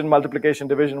else, addition, multiplication,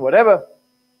 division, whatever.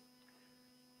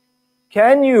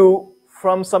 Can you,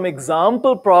 from some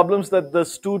example problems that the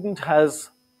student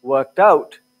has worked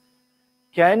out,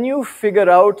 can you figure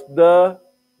out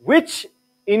which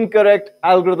incorrect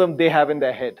algorithm they have in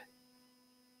their head?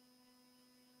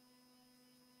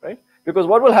 Right? Because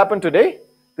what will happen today?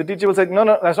 The teacher will say, no,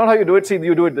 that's not how you do it. See,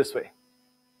 you do it this way.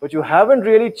 But you haven't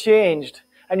really changed,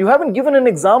 and you haven't given an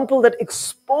example that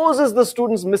exposes the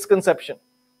student's misconception.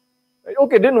 Right?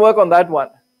 Okay, it didn't work on that one,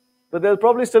 but they'll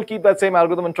probably still keep that same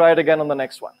algorithm and try it again on the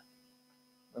next one.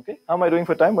 Okay, how am I doing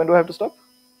for time? When do I have to stop?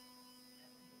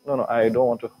 No, I don't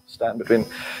want to stand between.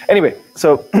 Anyway,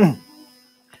 so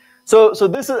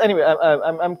this is, anyway,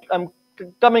 I'm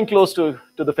coming close to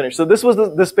the finish. So this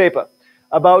was this paper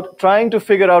about trying to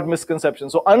figure out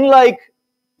misconceptions. So unlike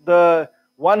the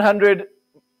 100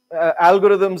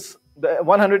 algorithms, the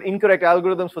 100 incorrect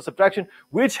algorithms for subtraction,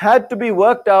 which had to be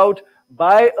worked out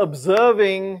by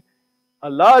observing a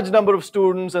large number of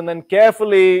students and then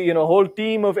carefully, a whole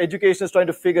team of educationists trying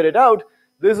to figure it out,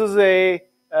 this is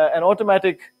an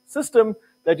automatic system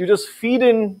that you just feed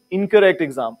in incorrect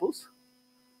examples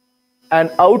and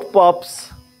out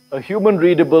pops a human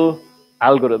readable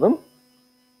algorithm,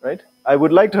 right? I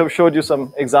would like to have showed you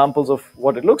some examples of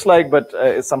what it looks like, but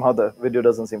somehow the video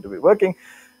doesn't seem to be working.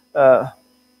 I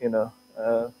don't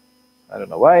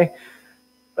know why.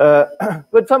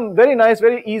 But some very nice,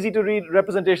 very easy to read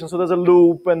representation. So there's a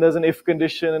loop and there's an if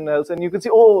condition and else, and you can see,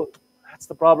 oh, that's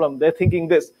the problem. They're thinking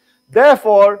this.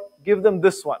 Therefore, give them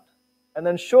this one, and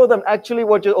then show them actually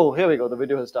what you. Oh, here we go. The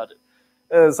video has started.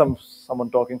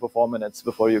 Someone talking for 4 minutes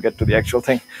before you get to the actual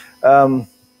thing.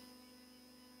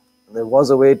 There was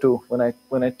a way to, when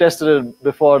I tested it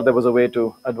before, there was a way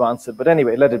to advance it. But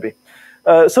anyway, let it be.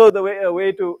 So a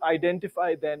way to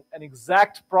identify then an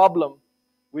exact problem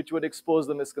which would expose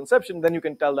the misconception, then you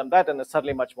can tell them that, and it's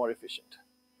certainly much more efficient,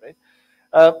 right?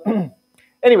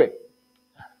 Anyway,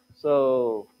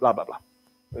 so blah, blah, blah.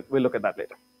 We'll look at that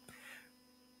later.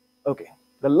 Okay,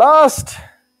 the last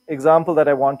example that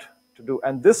I want to do,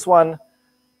 and this one,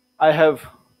 I have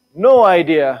no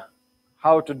idea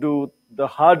how to do the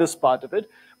hardest part of it,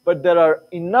 but there are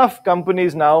enough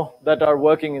companies now that are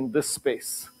working in this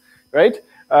space, right?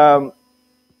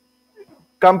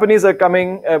 Companies are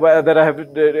coming that I have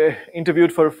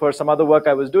interviewed for some other work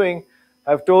I was doing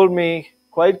have told me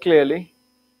quite clearly,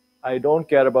 I don't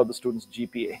care about the student's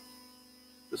GPA.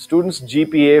 The student's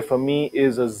GPA for me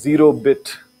is a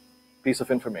 0-bit piece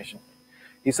of information.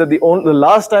 He said the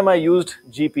last time I used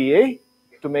GPA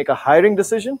to make a hiring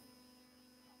decision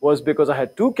was because I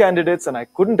had 2 candidates and I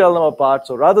couldn't tell them apart.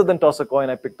 So rather than toss a coin,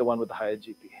 I picked the one with the higher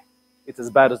GPA. It's as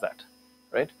bad as that,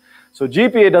 right? So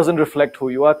GPA doesn't reflect who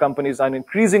you are. Companies are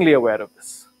increasingly aware of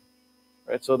this,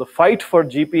 right? So the fight for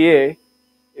GPA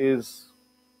is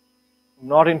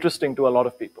not interesting to a lot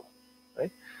of people,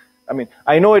 right? I mean,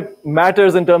 I know it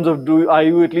matters in terms of are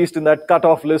you at least in that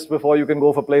cutoff list before you can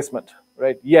go for placement,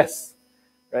 right? Yes,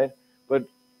 right? But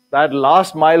that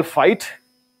last mile fight,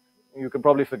 you can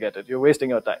probably forget it. You're wasting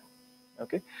your time,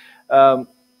 okay?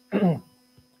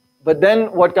 But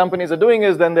then what companies are doing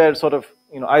is then they're sort of,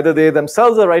 either they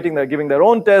themselves are writing, they're giving their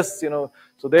own tests, so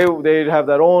they have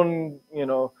their own,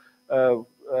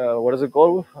 what is it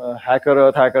called? Hacker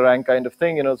Earth, Hacker Rank kind of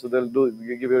thing, so they'll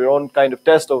give you your own kind of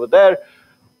test over there.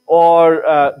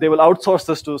 Or they will outsource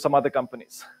this to some other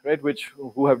companies, right,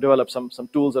 who have developed some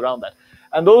tools around that.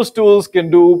 And those tools can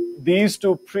do these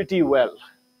two pretty well,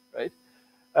 right?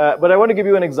 But I want to give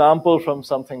you an example from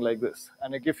something like this.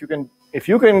 And if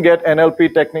you can get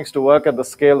NLP techniques to work at the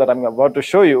scale that I'm about to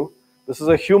show you, this is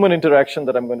a human interaction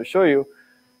that I'm going to show you,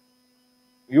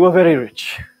 you are very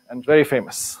rich and very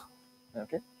famous,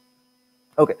 okay?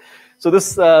 Okay, so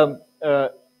this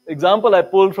example I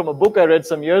pulled from a book I read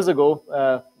some years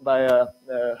ago by a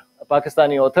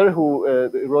Pakistani author who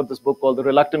wrote this book called The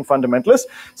Reluctant Fundamentalist.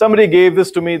 Somebody gave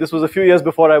this to me. This was a few years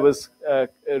before I was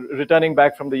returning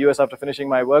back from the US after finishing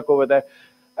my work over there.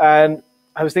 And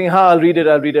I was thinking, I'll read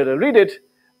it.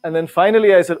 And then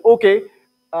finally I said, okay,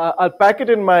 I'll pack it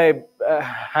in my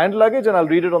hand luggage and I'll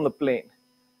read it on the plane.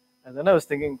 And then I was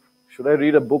thinking, should I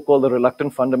read a book called The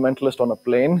Reluctant Fundamentalist on a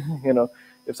plane?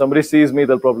 If somebody sees me,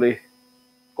 they'll probably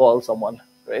call someone,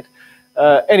 right?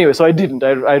 Anyway, so I didn't.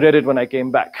 I read it when I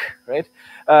came back, right?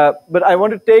 But I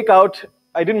want to take out,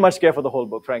 I didn't much care for the whole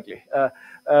book, frankly.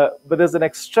 But there's an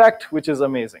extract which is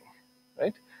amazing,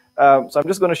 right? So I'm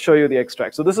just going to show you the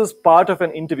extract. So this is part of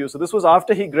an interview. So this was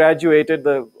after he graduated,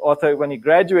 the author, when he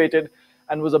graduated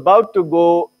and was about to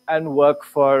go and work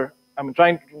for,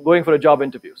 going for a job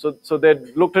interview. So they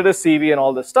looked at his CV and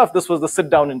all this stuff. This was the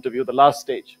sit-down interview, the last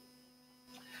stage.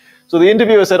 So the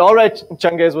interviewer said, all right,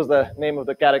 Changiz was the name of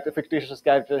the character, fictitious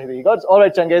character he got. All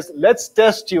right, Changiz, let's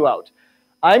test you out.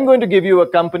 I'm going to give you a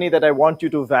company that I want you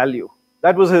to value.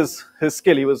 That was his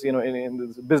skill. He was, in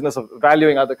the business of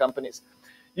valuing other companies.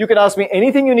 You can ask me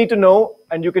anything you need to know,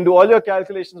 and you can do all your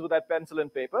calculations with that pencil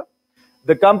and paper.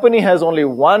 The company has only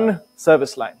one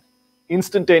service line,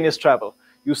 instantaneous travel.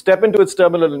 You step into its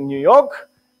terminal in New York,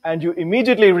 and you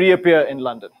immediately reappear in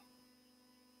London.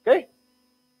 Okay?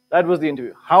 That was the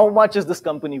interview. How much is this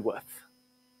company worth?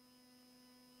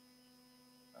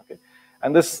 Okay.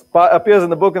 And this appears in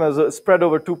the book, and there's a spread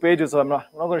over 2 pages, so I'm not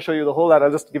going to show you the whole lot.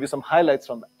 I'll just give you some highlights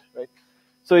from that, right?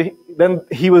 So then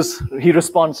he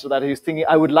responds to that. He's thinking,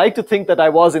 I would like to think that I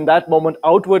was in that moment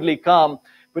outwardly calm,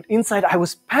 but inside I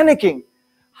was panicking.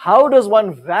 How does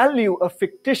one value a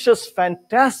fictitious,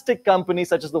 fantastic company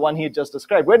such as the one he had just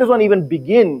described? Where does one even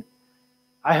begin?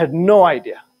 I had no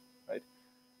idea, right?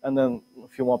 And then a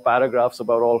few more paragraphs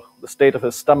about all the state of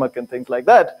his stomach and things like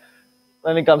that.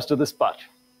 Then it comes to this part.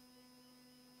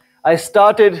 I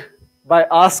started by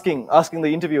asking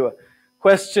the interviewer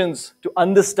questions to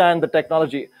understand the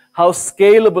technology, how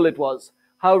scalable it was,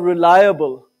 how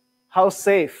reliable, how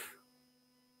safe.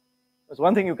 There's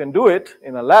one thing you can do it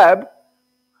in a lab.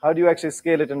 How do you actually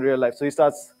scale it in real life? So he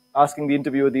starts asking the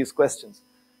interviewer these questions.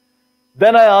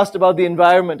 Then I asked about the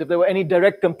environment, if there were any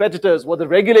direct competitors, what the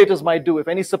regulators might do, if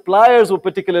any suppliers were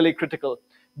particularly critical.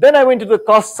 Then I went to the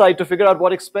cost side to figure out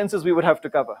what expenses we would have to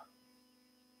cover.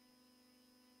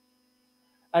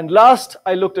 And last,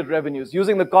 I looked at revenues,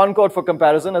 using the Concorde for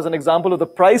comparison as an example of the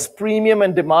price premium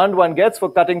and demand one gets for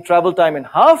cutting travel time in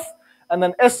half, and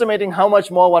then estimating how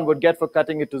much more one would get for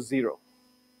cutting it to zero.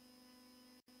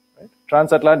 Right?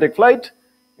 Transatlantic flight,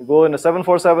 you go in a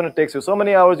 747, it takes you so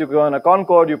many hours. You go on a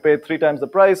Concorde, you pay 3 times the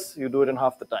price, you do it in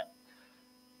half the time.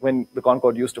 When the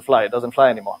Concorde used to fly, it doesn't fly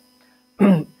anymore.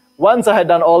 Once I had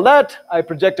done all that, I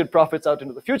projected profits out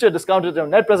into the future, discounted their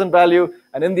net present value,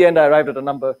 and in the end, I arrived at a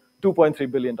number,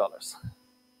 $2.3 billion.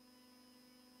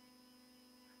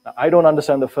 Now, I don't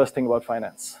understand the first thing about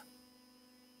finance.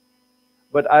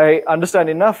 But I understand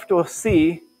enough to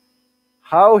see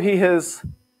how he has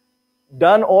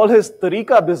done all his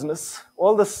tariqa business,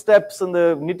 all the steps and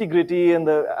the nitty-gritty and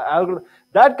the algorithm.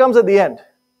 That comes at the end.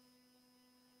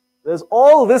 There's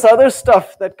all this other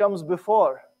stuff that comes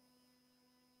before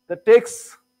that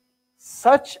takes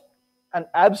such an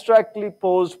abstractly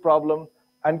posed problem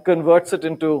and converts it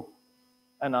into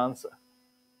an answer.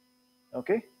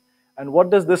 Okay? And what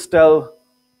does this tell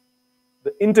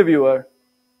the interviewer?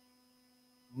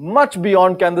 Much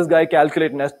beyond can this guy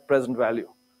calculate net present value.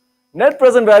 Net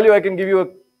present value, I can give you a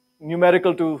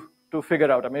numerical to figure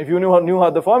out. I mean, if you knew how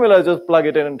the formula is, just plug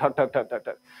it in and tuck.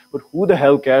 But who the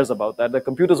hell cares about that? There are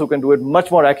computers who can do it much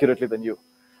more accurately than you.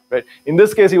 Right? In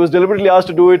this case, he was deliberately asked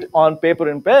to do it on paper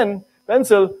and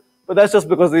pencil, but that's just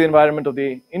because of the environment of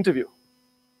the interview.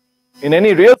 In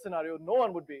any real scenario, no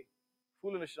one would be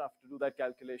foolish enough to do that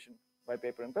calculation by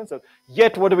paper and pencil.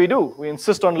 Yet, what do? We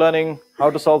insist on learning how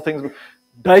to solve things.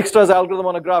 Dijkstra's algorithm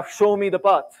on a graph, show me the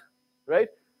path, right?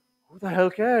 Who the hell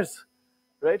cares,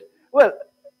 right? Well,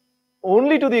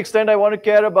 only to the extent I want to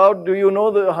care about, do you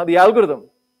know the algorithm,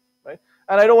 right?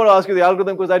 And I don't want to ask you the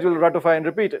algorithm because that will ratify and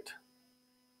repeat it,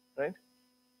 right?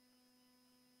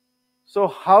 So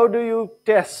how do you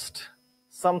test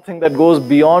something that goes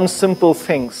beyond simple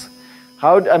things?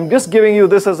 I'm just giving you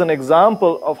this as an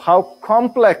example of how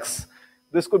complex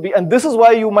this could be. And this is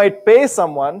why you might pay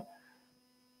someone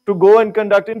to go and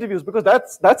conduct interviews, because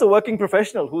that's a working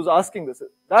professional who's asking this.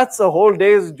 That's a whole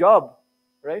day's job,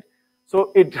 right?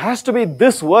 So it has to be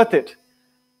this worth it.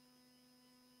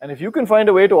 And if you can find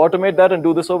a way to automate that and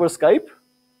do this over Skype,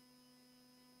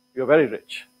 you're very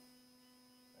rich.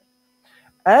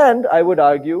 And I would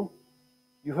argue,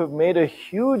 you have made a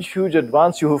huge, huge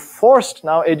advance. You have forced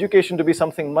now education to be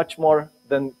something much more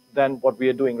than what we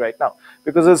are doing right now.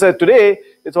 Because as I said, today,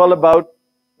 it's all about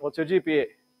what's your GPA,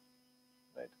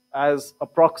 right? As a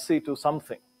proxy to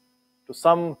something, to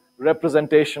some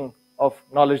representation of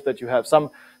knowledge that you have, some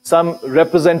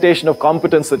representation of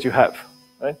competence that you have,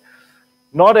 right?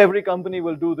 Not every company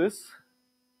will do this,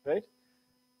 right?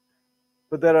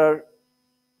 But there are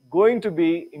going to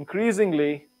be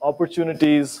increasingly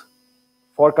opportunities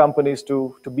for companies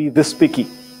to be this picky.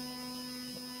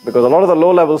 Because a lot of the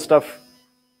low-level stuff,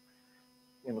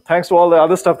 thanks to all the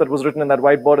other stuff that was written in that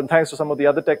whiteboard and thanks to some of the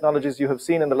other technologies you have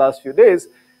seen in the last few days,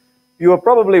 you are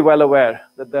probably well aware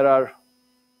that there are,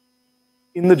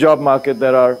 in the job market,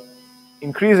 there are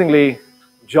increasingly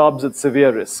jobs at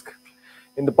severe risk.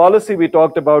 In the policy, we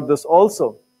talked about this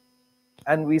also.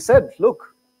 And we said,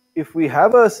 look, if we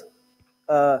have a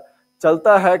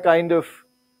chalta hai kind of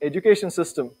education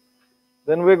system,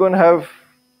 then we're going to have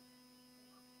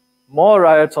more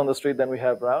riots on the street than we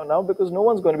have now, because no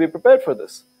one's going to be prepared for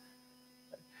this.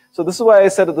 So this is why I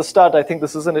said at the start, I think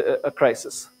this isn't a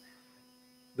crisis.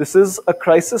 This is a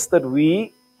crisis that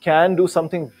we can do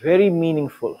something very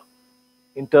meaningful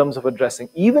in terms of addressing,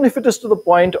 even if it is to the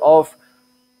point of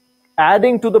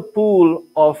adding to the pool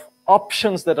of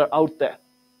options that are out there.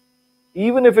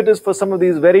 Even if it is for some of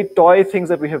these very toy things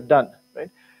that we have done, right?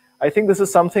 I think this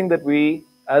is something that we,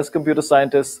 as computer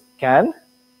scientists, can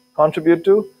contribute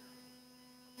to.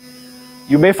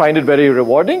 You may find it very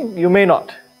rewarding, you may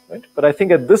not, right? But I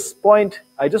think at this point,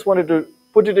 I just wanted to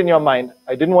put it in your mind.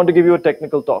 I didn't want to give you a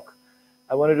technical talk.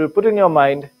 I wanted to put in your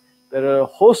mind, there are a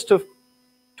host of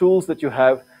tools that you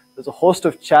have, there's a host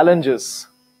of challenges,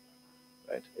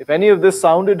 right? If any of this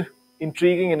sounded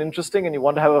intriguing and interesting and you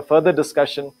want to have a further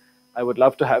discussion, I would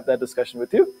love to have that discussion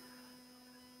with you.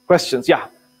 Questions? Yeah.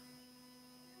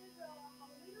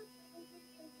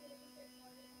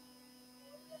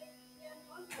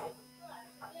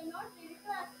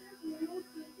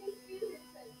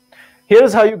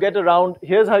 Here's how you get around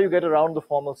the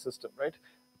formal system, right?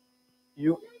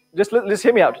 You just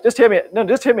hear me out. Just hear me. No,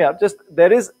 just hear me out.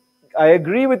 I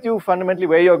agree with you fundamentally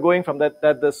where you're going from, that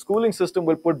the schooling system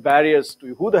will put barriers to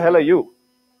you. Who the hell are you?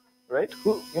 Right?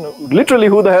 Literally,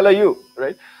 who the hell are you?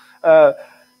 Right?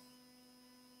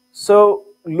 So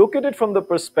look at it from the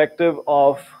perspective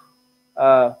of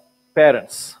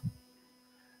parents.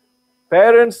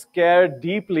 Parents care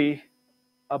deeply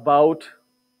about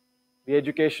the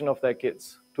education of their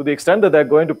kids, to the extent that they're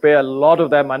going to pay a lot of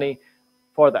their money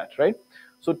for that, right?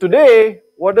 So today,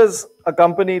 what does a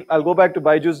company, I'll go back to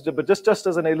Byju's, but just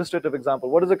as an illustrative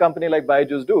example, what does a company like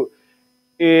Byju's do?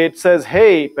 It says,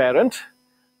 hey, parent,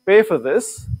 pay for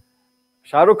this.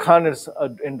 Shah Rukh Khan has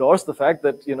endorsed the fact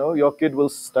that, your kid will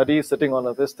study sitting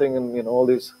on this thing and, all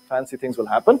these fancy things will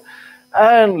happen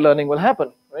and learning will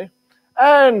happen, right?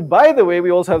 And by the way,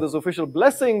 we also have this official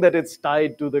blessing that it's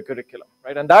tied to the curriculum,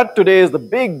 right? And that today is the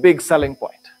big, big selling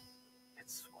point.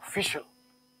 It's official.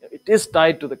 It is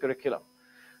tied to the curriculum,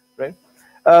 right?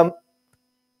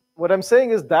 What I'm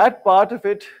saying is that part of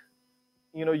it,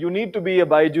 you need to be a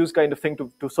Byju's kind of thing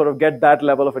to sort of get that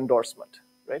level of endorsement,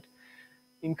 right?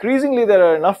 Increasingly, there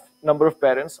are enough number of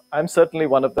parents, I'm certainly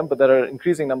one of them, but there are an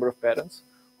increasing number of parents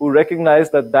who recognize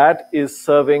that is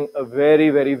serving a very,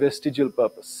 very vestigial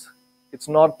purpose. It's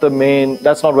not the main,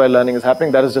 that's not where learning is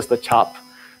happening, that is just the chap.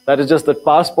 That is just the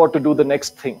passport to do the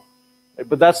next thing, right?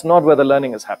 But that's not where the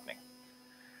learning is happening.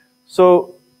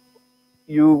 So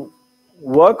you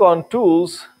work on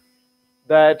tools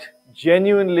that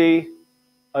genuinely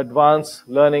advance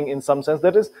learning in some sense,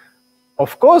 that is,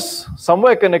 of course,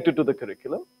 somewhere connected to the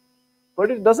curriculum,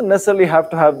 but it doesn't necessarily have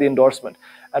to have the endorsement.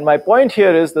 And my point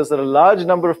here is there's a large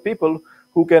number of people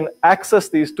who can access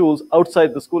these tools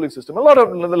outside the schooling system. A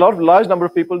large number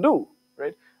of people do,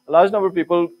 right? A large number of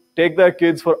people take their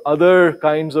kids for other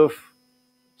kinds of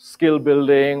skill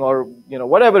building or,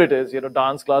 whatever it is,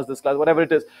 dance class, this class, whatever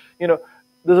it is.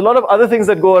 There's a lot of other things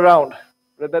that go around,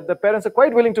 that the parents are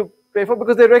quite willing to pay for,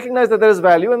 because they recognize that there is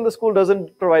value and the school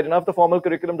doesn't provide enough, the formal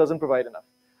curriculum doesn't provide enough.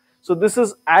 So this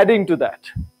is adding to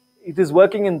that. It is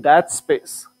working in that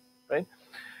space, right?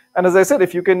 And as I said,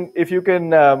 if you can,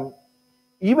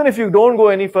 even if you don't go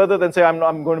any further than say,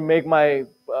 I'm going to make my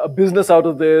business out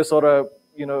of this, or a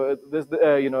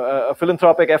a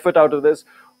philanthropic effort out of this,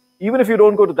 even if you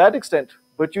don't go to that extent,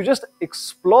 but you just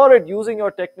explore it using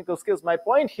your technical skills. My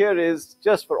point here is,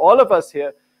 just for all of us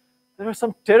here, there are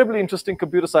some terribly interesting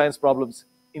computer science problems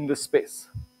in this space,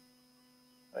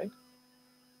 right?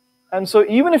 And so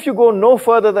even if you go no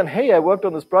further than, hey, I worked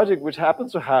on this project which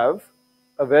happens to have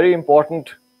a very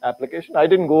important application, I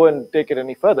didn't go and take it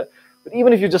any further, but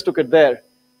even if you just took it there,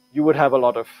 you would have a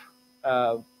lot of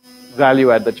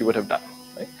value add that you would have done,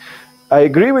 right? I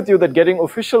agree with you that getting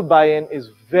official buy-in is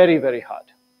very, very hard.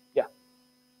 Yeah.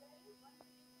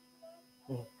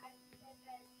 Mhm.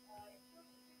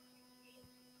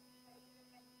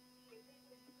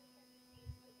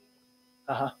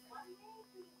 Uh-huh.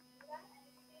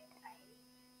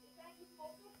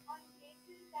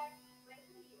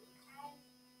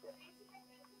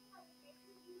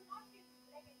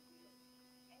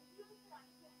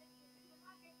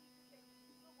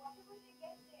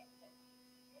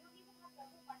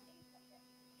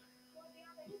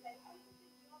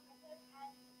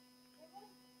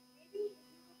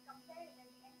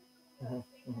 Mhm.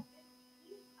 Mhm.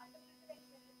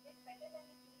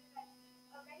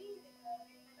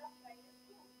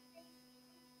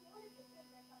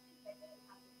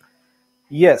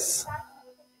 Yes.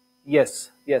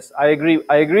 Yes, yes, I agree.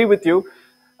 I agree with you.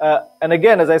 And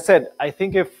again, as I said, I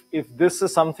think if this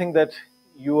is something that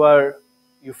you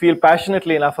feel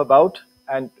passionately enough about,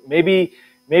 and maybe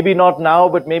not now,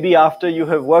 but maybe after you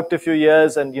have worked a few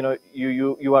years, and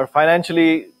you are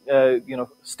financially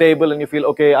stable, and you feel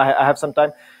okay, I have some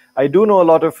time. I do know a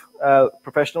lot of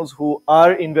professionals who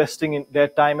are investing in their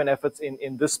time and efforts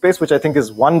in this space, which I think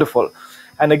is wonderful.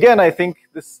 And again, I think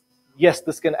this, yes,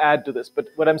 this can add to this. But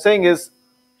what I'm saying is,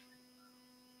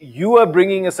 you are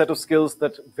bringing a set of skills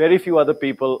that very few other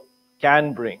people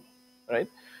can bring, right?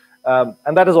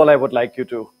 And that is all I would like you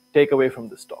to take away from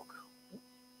this talk.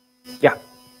 Yeah.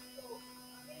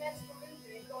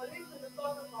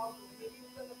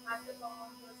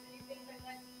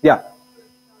 Yeah.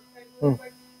 Mm.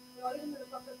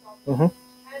 Mm-hmm.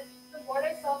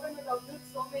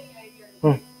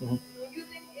 Mm. Mm-hmm.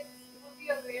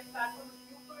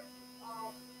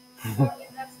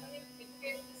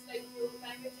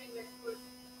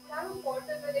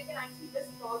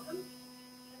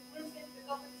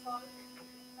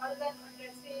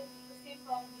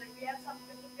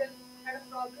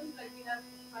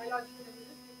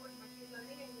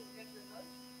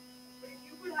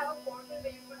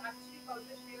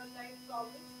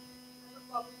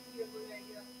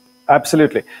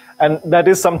 Absolutely. And that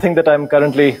is something that I'm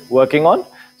currently working on.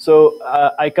 So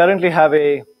I currently have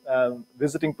a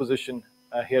visiting position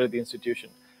here at the institution.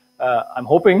 I'm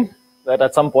hoping that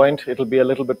at some point it'll be a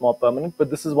little bit more permanent, but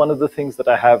this is one of the things that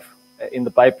I have in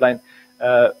the pipeline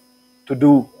to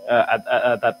do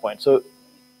at that point. So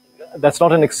that's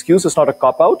not an excuse, it's not a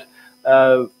cop out.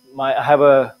 I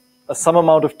have some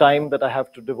amount of time that I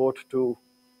have to devote to,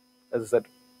 as I said,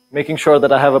 making sure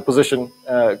that I have a position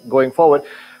going forward.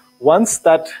 Once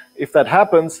that, if that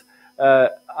happens,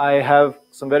 I have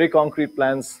some very concrete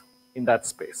plans in that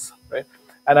space, right?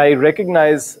 And I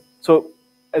recognize, so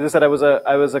as I said, I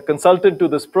was a consultant to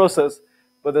this process,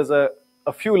 but there's a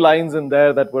few lines in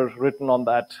there that were written on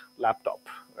that laptop,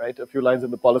 right? A few lines in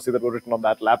the policy that were written on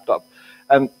that laptop,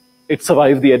 and it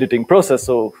survived the editing process.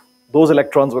 So those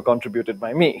electrons were contributed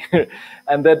by me,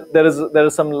 and that there are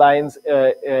some lines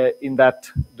in that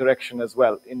direction as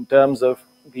well, in terms of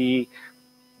the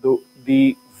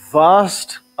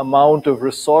vast amount of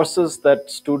resources that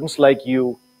students like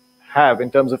you have in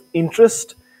terms of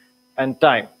interest and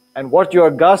time. And what you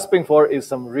are gasping for is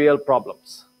some real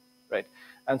problems, right?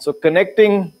 And so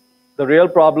connecting the real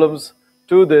problems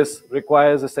to this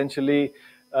requires essentially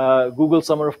Google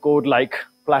Summer of Code like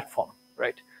platform,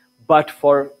 right? But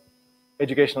for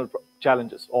educational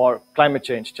challenges or climate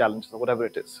change challenges or whatever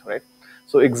it is, right?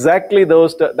 So exactly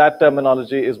that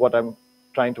terminology is what I'm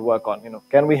trying to work on.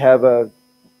 Can we have a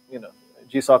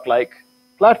GSOC-like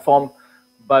platform,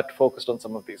 but focused on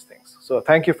some of these things? So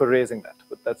thank you for raising that.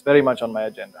 But that's very much on my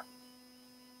agenda.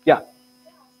 Yeah.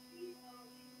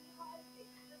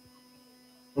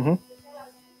 Mm-hmm.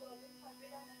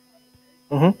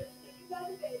 Mm-hmm.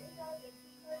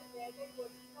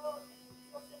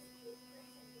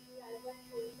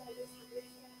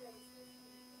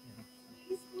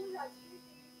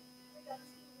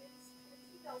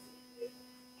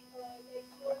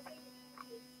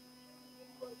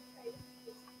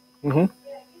 Hmm.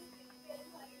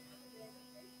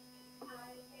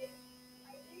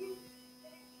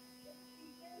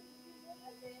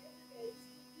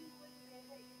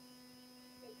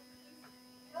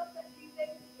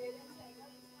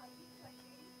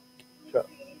 Sure.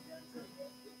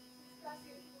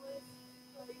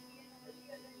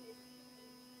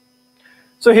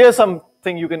 So here's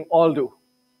something you can all do: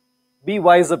 be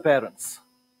wiser parents.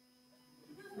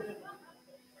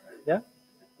 Yeah,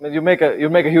 I mean, you make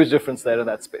a huge difference there in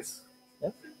that space.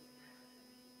 Yeah?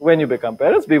 When you become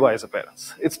parents, be wiser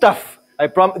parents. It's tough. I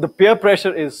promise. The peer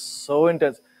pressure is so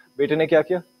intense. बेटे ने क्या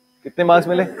किया? कितने marks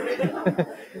मिले?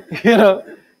 you know,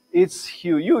 it's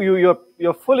huge.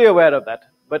 You're fully aware of that.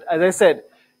 But as I said,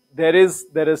 there is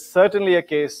certainly a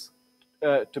case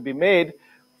to be made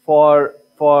for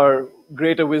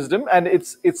greater wisdom, and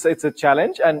it's a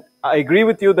challenge. And I agree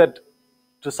with you that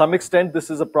to some extent this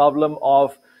is a problem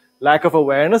of lack of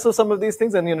awareness of some of these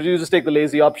things, and you just take the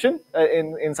lazy option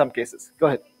in some cases. Go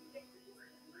ahead.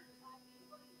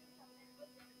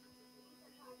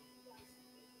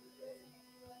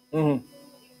 Mhm.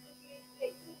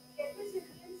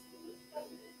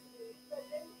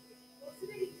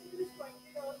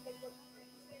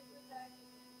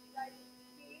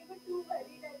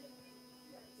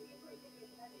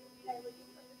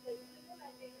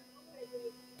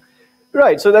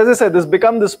 Right. So as I said, there's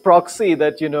become this proxy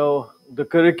that the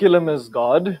curriculum is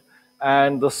God,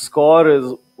 and the score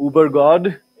is Uber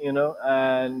God.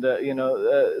 And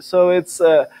so it's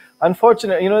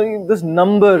unfortunate. This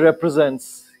number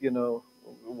represents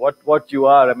what you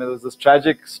are. I mean, there's this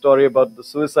tragic story about the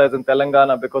suicides in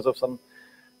Telangana because of some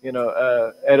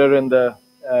error in the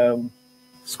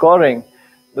scoring.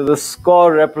 The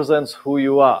score represents who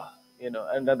you are,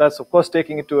 and that's of course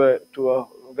taking it to a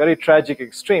very tragic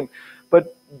extreme.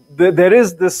 But there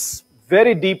is this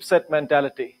very deep set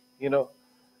mentality.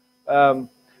 Um,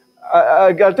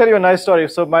 I'll tell you a nice story.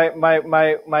 So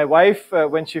my wife,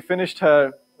 when she finished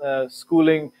her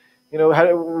schooling,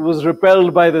 was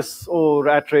repelled by this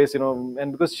rat race,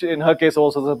 and because in her case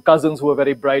also some cousins who were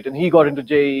very bright, and he got into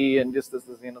JEE and just this.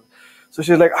 So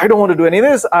she's like, I don't want to do any of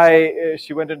this.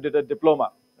 She went and did a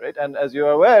diploma, right? And as you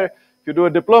are aware, if you do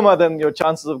a diploma, then your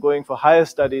chances of going for higher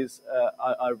studies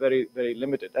are very, very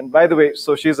limited. And by the way,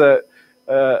 so she's a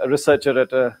researcher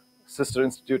at a sister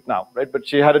institute now, right? But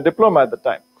she had a diploma at the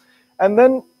time. And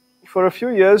then for a few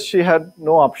years, she had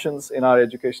no options in our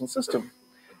education system.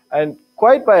 And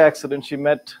quite by accident, she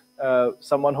met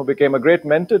someone who became a great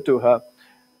mentor to her.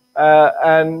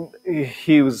 And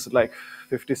he was like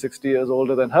 50, 60 years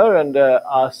older than her, and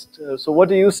asked, so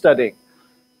what are you studying?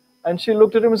 And she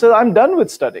looked at him and said, I'm done with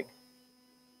studying.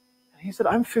 He said,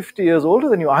 I'm 50 years older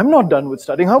than you. I'm not done with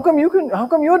studying. How come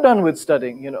you're done with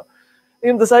studying?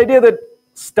 This idea that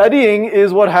studying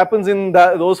is what happens in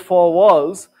those four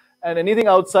walls, and anything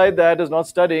outside that is not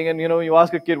studying. And you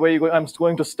ask a kid, where are you going? I'm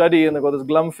going to study, and they got this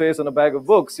glum face and a bag of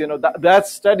books.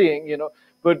 That's studying.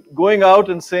 But going out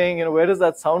and saying, where is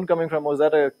that sound coming from? Was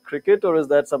that a cricket or is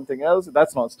that something else?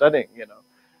 That's not studying.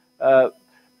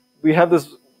 We have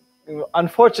this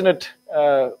unfortunate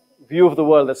view of the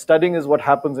world that studying is what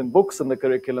happens in books and the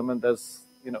curriculum, and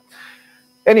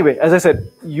anyway, as I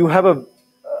said, you have a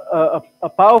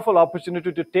powerful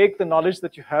opportunity to take the knowledge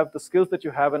that you have, the skills that you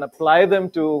have, and apply them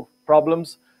to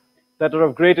problems that are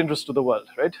of great interest to the world,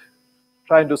 right?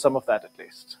 Try and do some of that at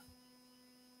least.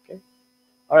 Okay.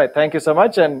 All right. Thank you so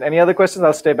much. And any other questions?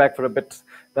 I'll stay back for a bit.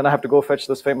 Then I have to go fetch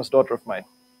this famous daughter of mine.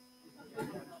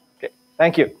 Okay.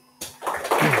 Thank you.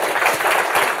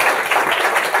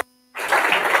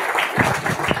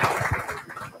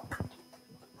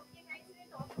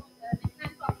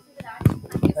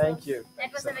 Thank you.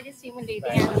 That was a very stimulating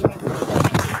and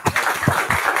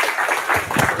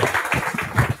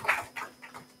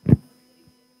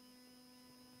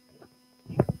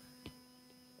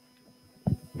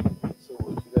So,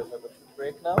 you guys have a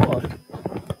break now? Or?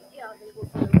 yeah, we'll go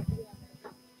for it.